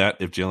they do that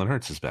if Jalen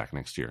Hurts is back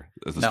next year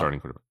as the starting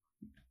quarterback?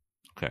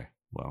 Okay,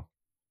 well,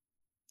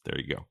 there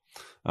you go.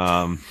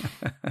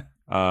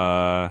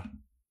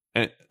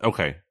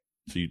 Okay,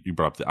 so you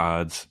brought up the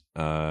odds.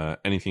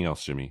 Anything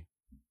else, Jimmy?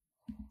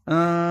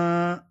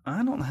 I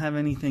don't have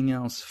anything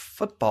else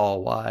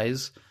football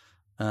wise.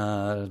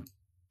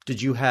 Did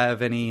you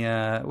have any?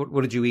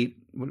 What did you eat?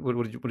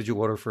 What did you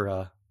order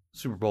for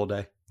Super Bowl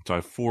day? So I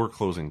have 4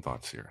 closing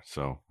thoughts here.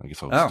 So I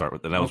guess I'll start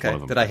with that. That was one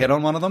of them. Did I hit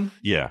on one of them?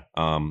 Yeah.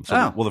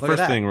 The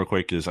first thing, real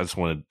quick, is I just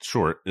wanted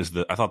is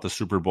that I thought the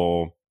Super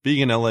Bowl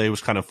being in LA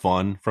was kind of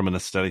fun from an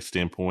aesthetic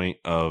standpoint.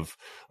 Of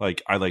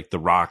like, I like The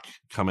Rock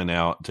coming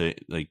out to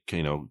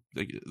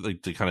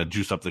to kind of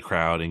juice up the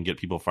crowd and get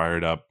people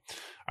fired up.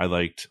 I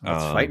liked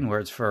that's fighting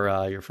words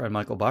for your friend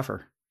Michael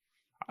Buffer.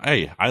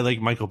 Hey, I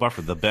like Michael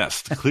Buffer the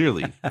best,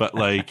 clearly, but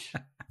like,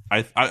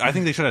 I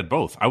think they should have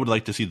both. I would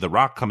like to see The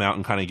Rock come out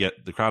and kind of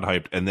get the crowd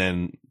hyped, and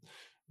then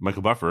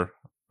Michael Buffer,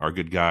 our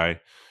good guy,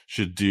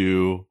 should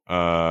do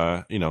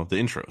the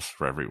intros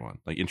for everyone,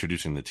 like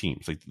introducing the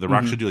teams. Like The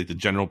Rock should do like the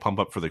general pump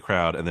up for the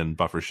crowd, and then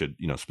Buffer should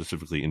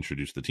specifically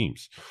introduce the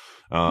teams.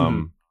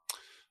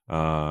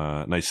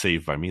 Nice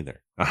save by me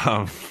there,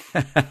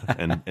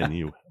 and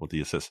you with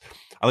the assist.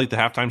 I like the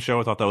halftime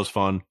show. I thought that was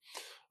fun.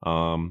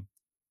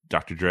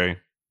 Dr. Dre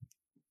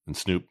and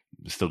Snoop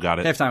still got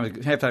it.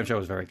 Halftime show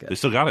was very good. They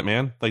still got it,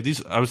 man. Like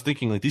I was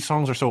thinking like these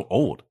songs are so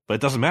old, but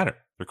it doesn't matter.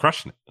 They're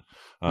crushing it.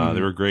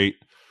 They were great.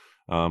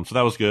 So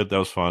that was good. That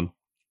was fun.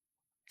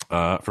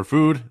 For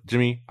food,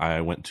 Jimmy,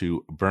 I went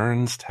to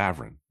Burns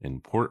Tavern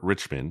in Port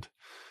Richmond.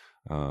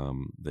 They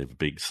have a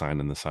big sign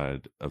on the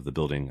side of the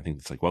building. I think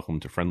it's like, welcome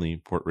to friendly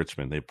Port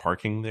Richmond. They have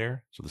parking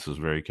there. So this was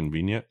very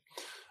convenient.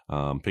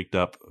 Picked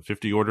up a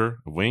 50 order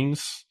of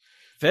wings.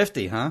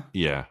 50, huh?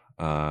 Yeah.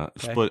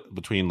 Split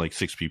between like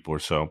 6 people or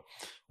so.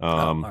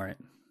 All right.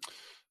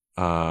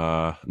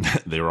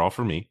 They were all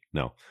for me.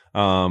 No.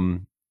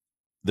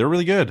 They're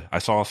really good. I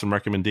saw some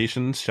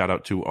recommendations. Shout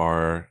out to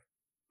our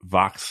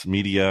Vox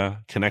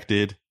Media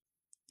connected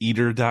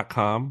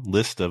eater.com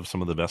list of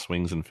some of the best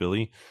wings in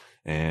Philly,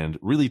 and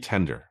really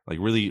tender, like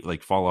really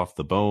like fall off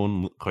the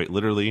bone, quite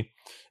literally.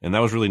 And that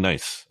was really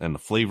nice. And the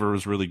flavor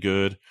was really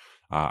good.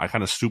 I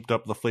kind of souped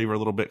up the flavor a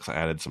little bit because I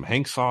added some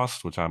Hank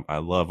sauce, which I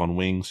love on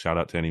wings. Shout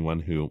out to anyone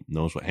who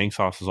knows what Hank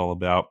sauce is all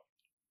about.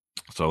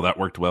 So that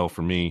worked well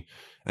for me.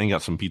 And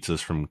got some pizzas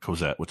from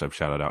Cosette, which I've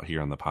shouted out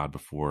here on the pod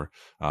before.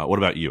 What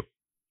about you?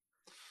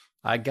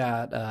 I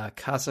got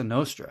Casa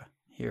Nostra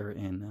here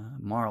in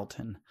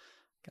Marlton.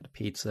 Got a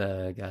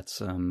pizza, got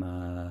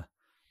some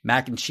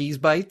mac and cheese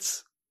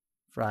bites,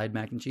 fried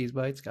mac and cheese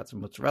bites, got some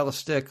mozzarella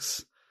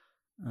sticks.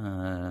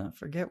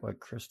 Forget what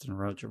Kristen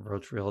Roach of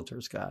Roach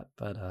Realtors got,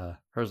 but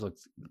hers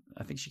looks,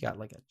 I think she got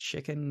like a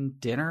chicken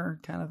dinner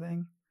kind of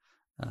thing.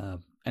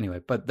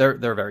 Anyway, but they're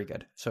very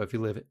good. So if you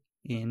live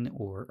in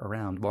or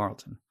around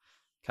Marlton,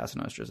 Casa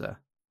Nostra's they're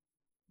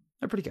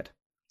pretty good.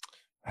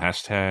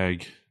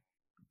 Hashtag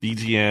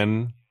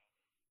BGN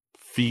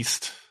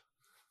Feast.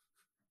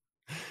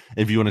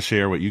 If you want to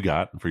share what you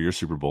got for your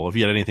Super Bowl, if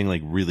you had anything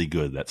like really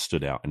good that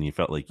stood out and you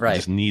felt like you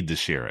just need to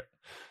share it,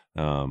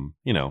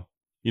 you don't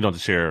have to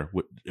share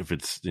if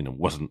it's,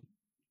 wasn't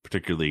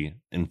particularly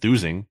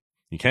enthusing,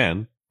 you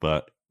can,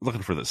 but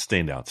looking for the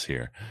standouts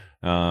here.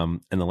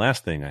 And the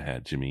last thing I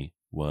had, Jimmy,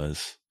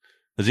 was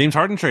the James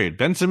Harden trade.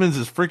 Ben Simmons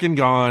is freaking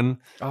gone.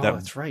 Oh,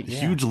 that's right.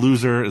 Yeah. Huge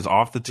loser is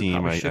off the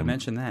team. I should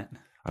mention that.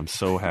 I'm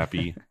so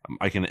happy.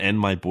 I can end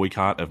my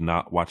boycott of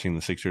not watching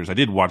the Sixers. I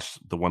did watch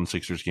the one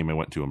Sixers game I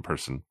went to in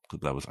person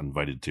because I was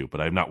invited to, but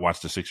I have not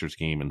watched the Sixers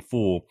game in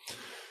full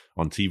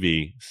on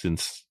TV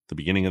since the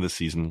beginning of the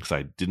season because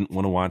I didn't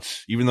want to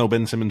watch, even though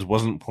Ben Simmons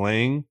wasn't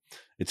playing,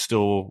 it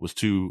still was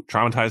too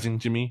traumatizing,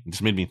 Jimmy. It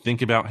just made me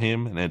think about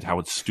him and how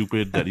it's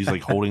stupid that he's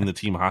like holding the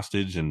team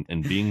hostage and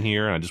being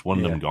here. And I just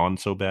wanted them gone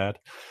so bad.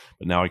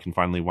 But now I can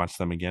finally watch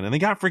them again. And they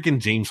got freaking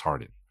James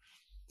Harden.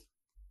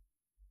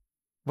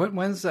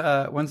 When's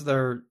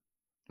their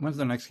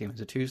next game?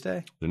 Is it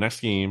Tuesday? The next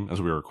game,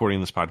 as we are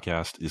recording this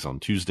podcast, is on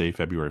Tuesday,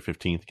 February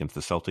 15th against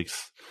the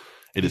Celtics.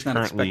 He's not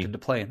expected to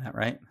play in that,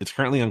 right? It's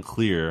currently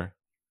unclear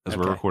as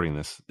we're recording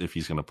this if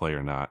he's going to play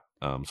or not.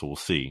 So we'll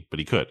see, but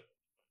he could.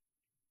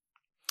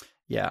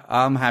 Yeah,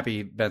 I'm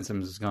happy Ben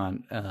Simmons is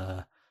gone.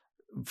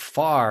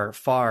 Far,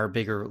 far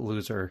bigger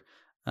loser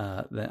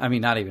than,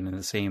 not even in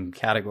the same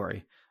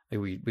category.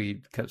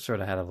 We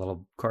sort of had a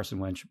little Carson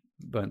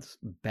Wentz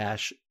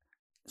bash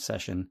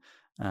session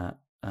a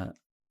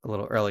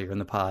little earlier in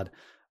the pod,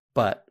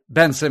 but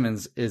Ben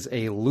Simmons is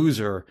a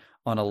loser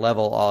on a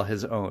level all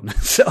his own.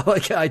 So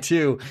I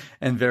too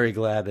am very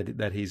glad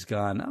that he's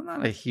gone. I'm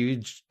not a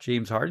huge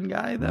James Harden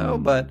guy though,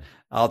 but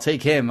I'll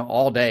take him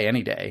all day,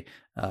 any day,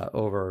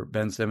 over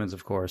Ben Simmons,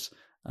 of course.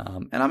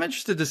 And I'm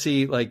interested to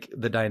see like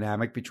the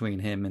dynamic between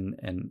him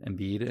and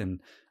Embiid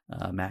and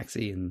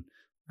Maxey and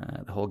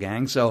the whole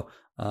gang. So,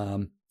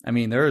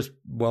 they're as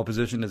well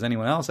positioned as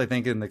anyone else, I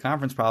think, in the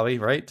conference probably,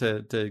 right,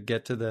 to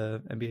get to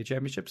the NBA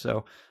championship.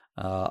 So,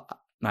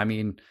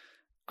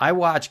 I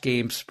watch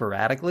games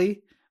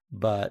sporadically,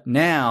 but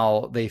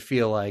now they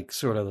feel like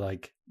sort of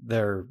like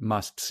their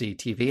must-see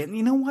TV. And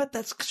you know what?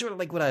 That's sort of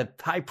like what a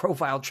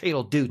high-profile trade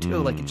will do, too.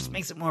 Like, it just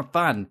makes it more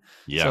fun.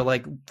 Yeah. So,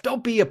 like,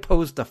 don't be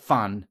opposed to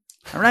fun.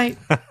 All right?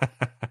 All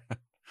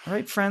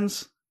right,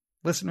 friends,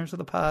 listeners of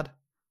the pod.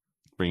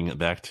 Bringing it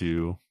back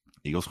to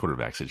Eagles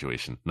quarterback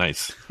situation.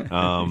 Nice.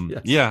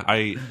 Yes. Yeah,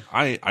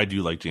 I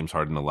do like James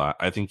Harden a lot.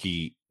 I think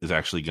he is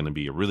actually going to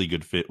be a really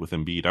good fit with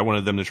Embiid. I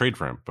wanted them to trade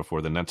for him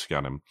before the Nets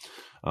got him.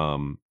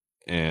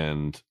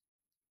 And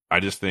I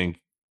just think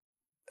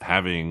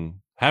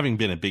having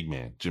been a big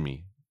man,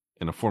 Jimmy,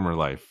 in a former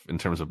life in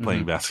terms of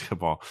playing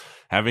basketball,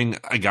 having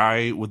a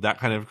guy with that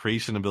kind of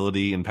creation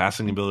ability and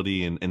passing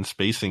ability and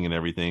spacing and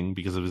everything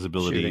because of his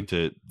ability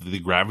to the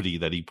gravity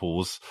that he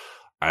pulls,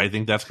 I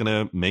think that's going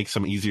to make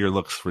some easier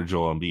looks for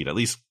Joel Embiid, at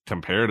least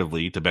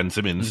comparatively to Ben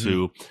Simmons,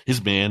 who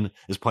his man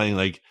is playing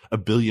like a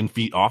billion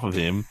feet off of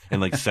him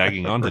and like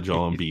sagging onto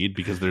Joel Embiid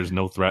because there's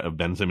no threat of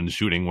Ben Simmons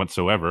shooting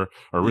whatsoever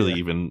or really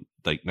even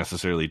like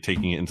necessarily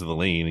taking it into the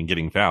lane and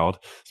getting fouled,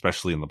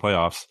 especially in the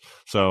playoffs.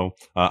 So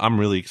I'm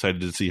really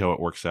excited to see how it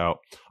works out.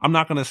 I'm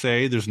not going to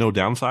say there's no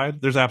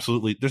downside. There's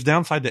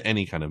downside to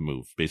any kind of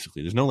move,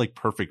 basically. There's no like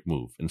perfect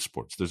move in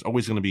sports. There's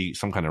always going to be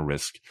some kind of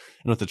risk.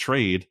 And with the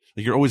trade,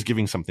 like you're always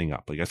giving something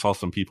up. Like I saw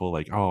some people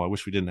like, oh, I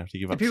wish we didn't have to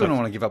give up. People don't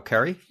want to give up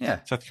Curry. Yeah.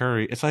 Seth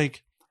Curry. It's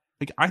like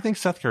I think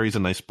Seth Curry's a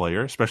nice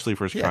player, especially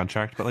for his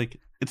contract, but like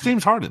it's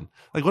James Harden.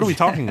 Like what are we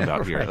talking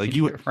about here? Like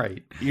you're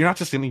not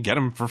just going to get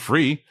him for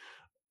free.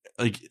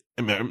 Like,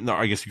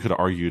 I guess you could have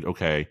argued,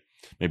 okay,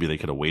 maybe they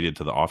could have waited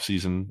to the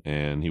offseason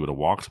and he would have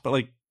walked. But,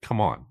 like,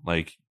 come on.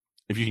 Like,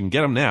 if you can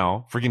get him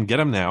now, freaking get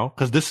him now.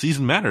 Because this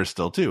season matters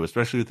still, too,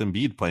 especially with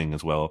Embiid playing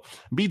as well.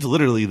 Embiid's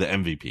literally the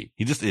MVP.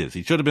 He just is.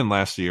 He should have been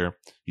last year.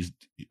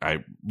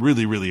 I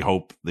really, really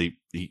hope they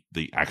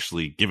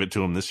actually give it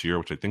to him this year,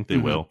 which I think they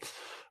will.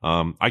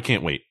 I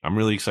can't wait. I'm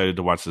really excited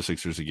to watch the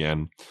Sixers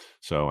again.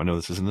 So I know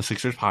this isn't the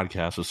Sixers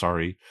podcast, so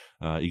sorry,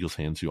 Eagles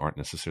fans who aren't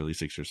necessarily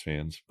Sixers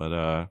fans,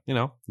 but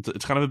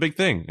it's kind of a big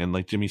thing. And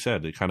like Jimmy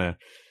said,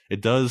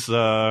 it does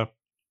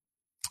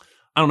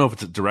I don't know if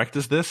it's as direct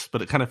as this,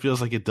 but it kind of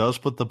feels like it does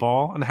put the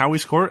ball in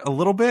Howie's court a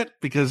little bit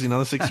because,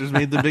 the Sixers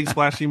made the big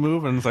splashy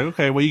move and it's like,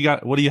 okay, what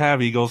do you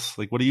have, Eagles?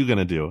 Like, what are you going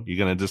to do? You're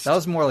going to just... That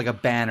was more like a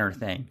Banner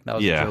thing. That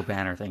was a Joe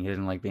Banner thing. He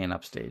didn't like being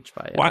upstaged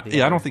by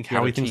I don't think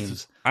Howie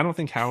thinks... I don't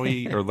think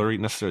Howie or Lurie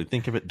necessarily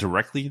think of it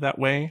directly that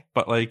way,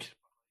 but like,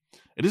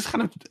 it is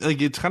kind of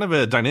like, it's kind of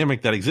a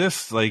dynamic that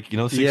exists. Like,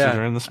 Sixers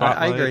are in the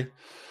spotlight. I agree.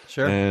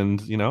 Sure. And,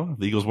 the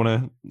Eagles want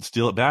to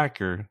steal it back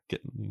or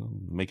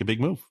make a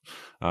big move.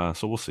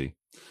 So we'll see.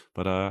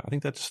 But I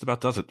think that just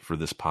about does it for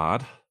this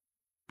pod.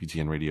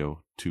 BGN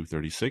Radio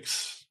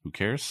 236. Who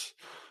cares?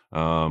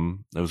 That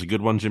was a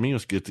good one, Jimmy. It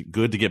was good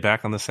to get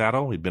back on the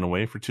saddle. We've been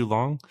away for too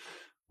long.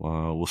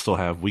 We'll still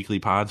have weekly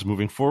pods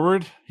moving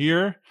forward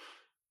here,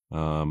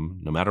 no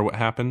matter what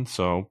happens.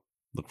 So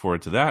look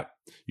forward to that.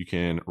 You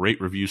can rate,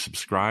 review,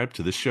 subscribe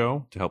to this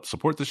show to help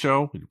support the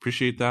show. We'd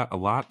appreciate that a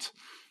lot.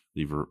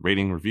 Leave a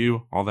rating,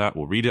 review, all that.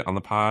 We'll read it on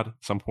the pod at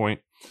some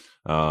point.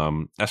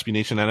 SB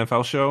Nation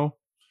NFL show.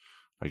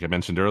 Like I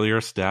mentioned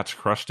earlier, Stats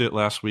crushed it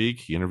last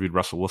week. He interviewed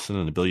Russell Wilson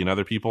and a billion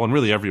other people, and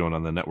really everyone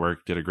on the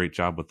network did a great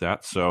job with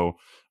that. So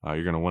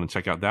you're going to want to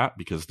check out that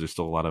because there's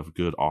still a lot of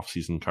good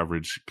off-season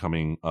coverage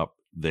coming up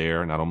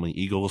there, not only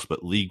Eagles,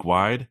 but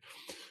league-wide.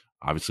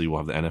 Obviously, we'll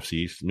have the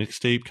NFC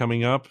mixtape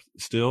coming up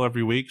still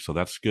every week, so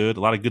that's good.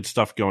 A lot of good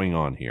stuff going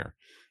on here.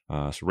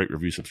 So rate,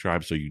 review,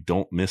 subscribe so you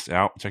don't miss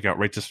out. Check out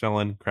Righteous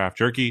Felon Craft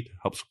Jerky to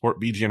help support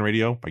BGN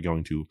Radio by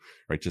going to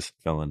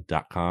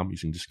righteousfelon.com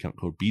using discount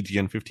code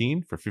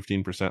BGN15 for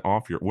 15%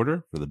 off your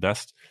order for the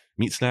best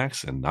meat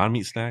snacks and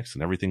non-meat snacks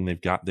and everything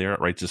they've got there at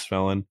Righteous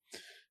Felon.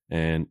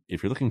 And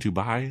if you're looking to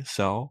buy,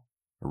 sell,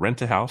 or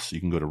rent a house, you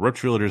can go to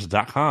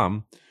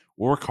roachrealtors.com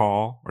or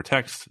call or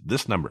text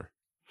this number.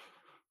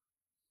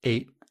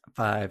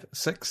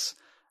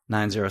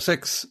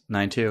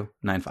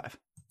 856-906-9295.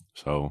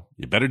 So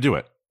you better do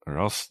it, or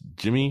else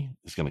Jimmy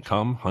is going to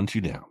come hunt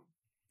you down.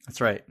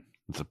 That's right.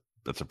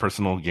 That's a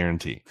personal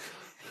guarantee.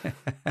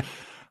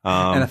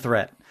 And a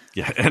threat.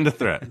 Yeah, and a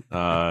threat.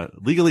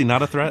 Legally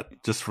not a threat,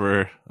 just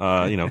for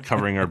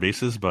covering our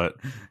bases, but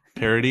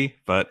parody.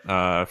 But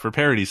for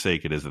parody's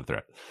sake, it is a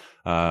threat.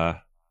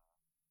 All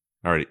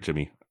right,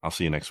 Jimmy. I'll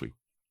see you next week.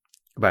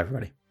 Goodbye,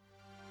 everybody.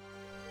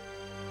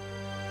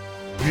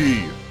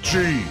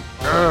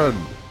 BGN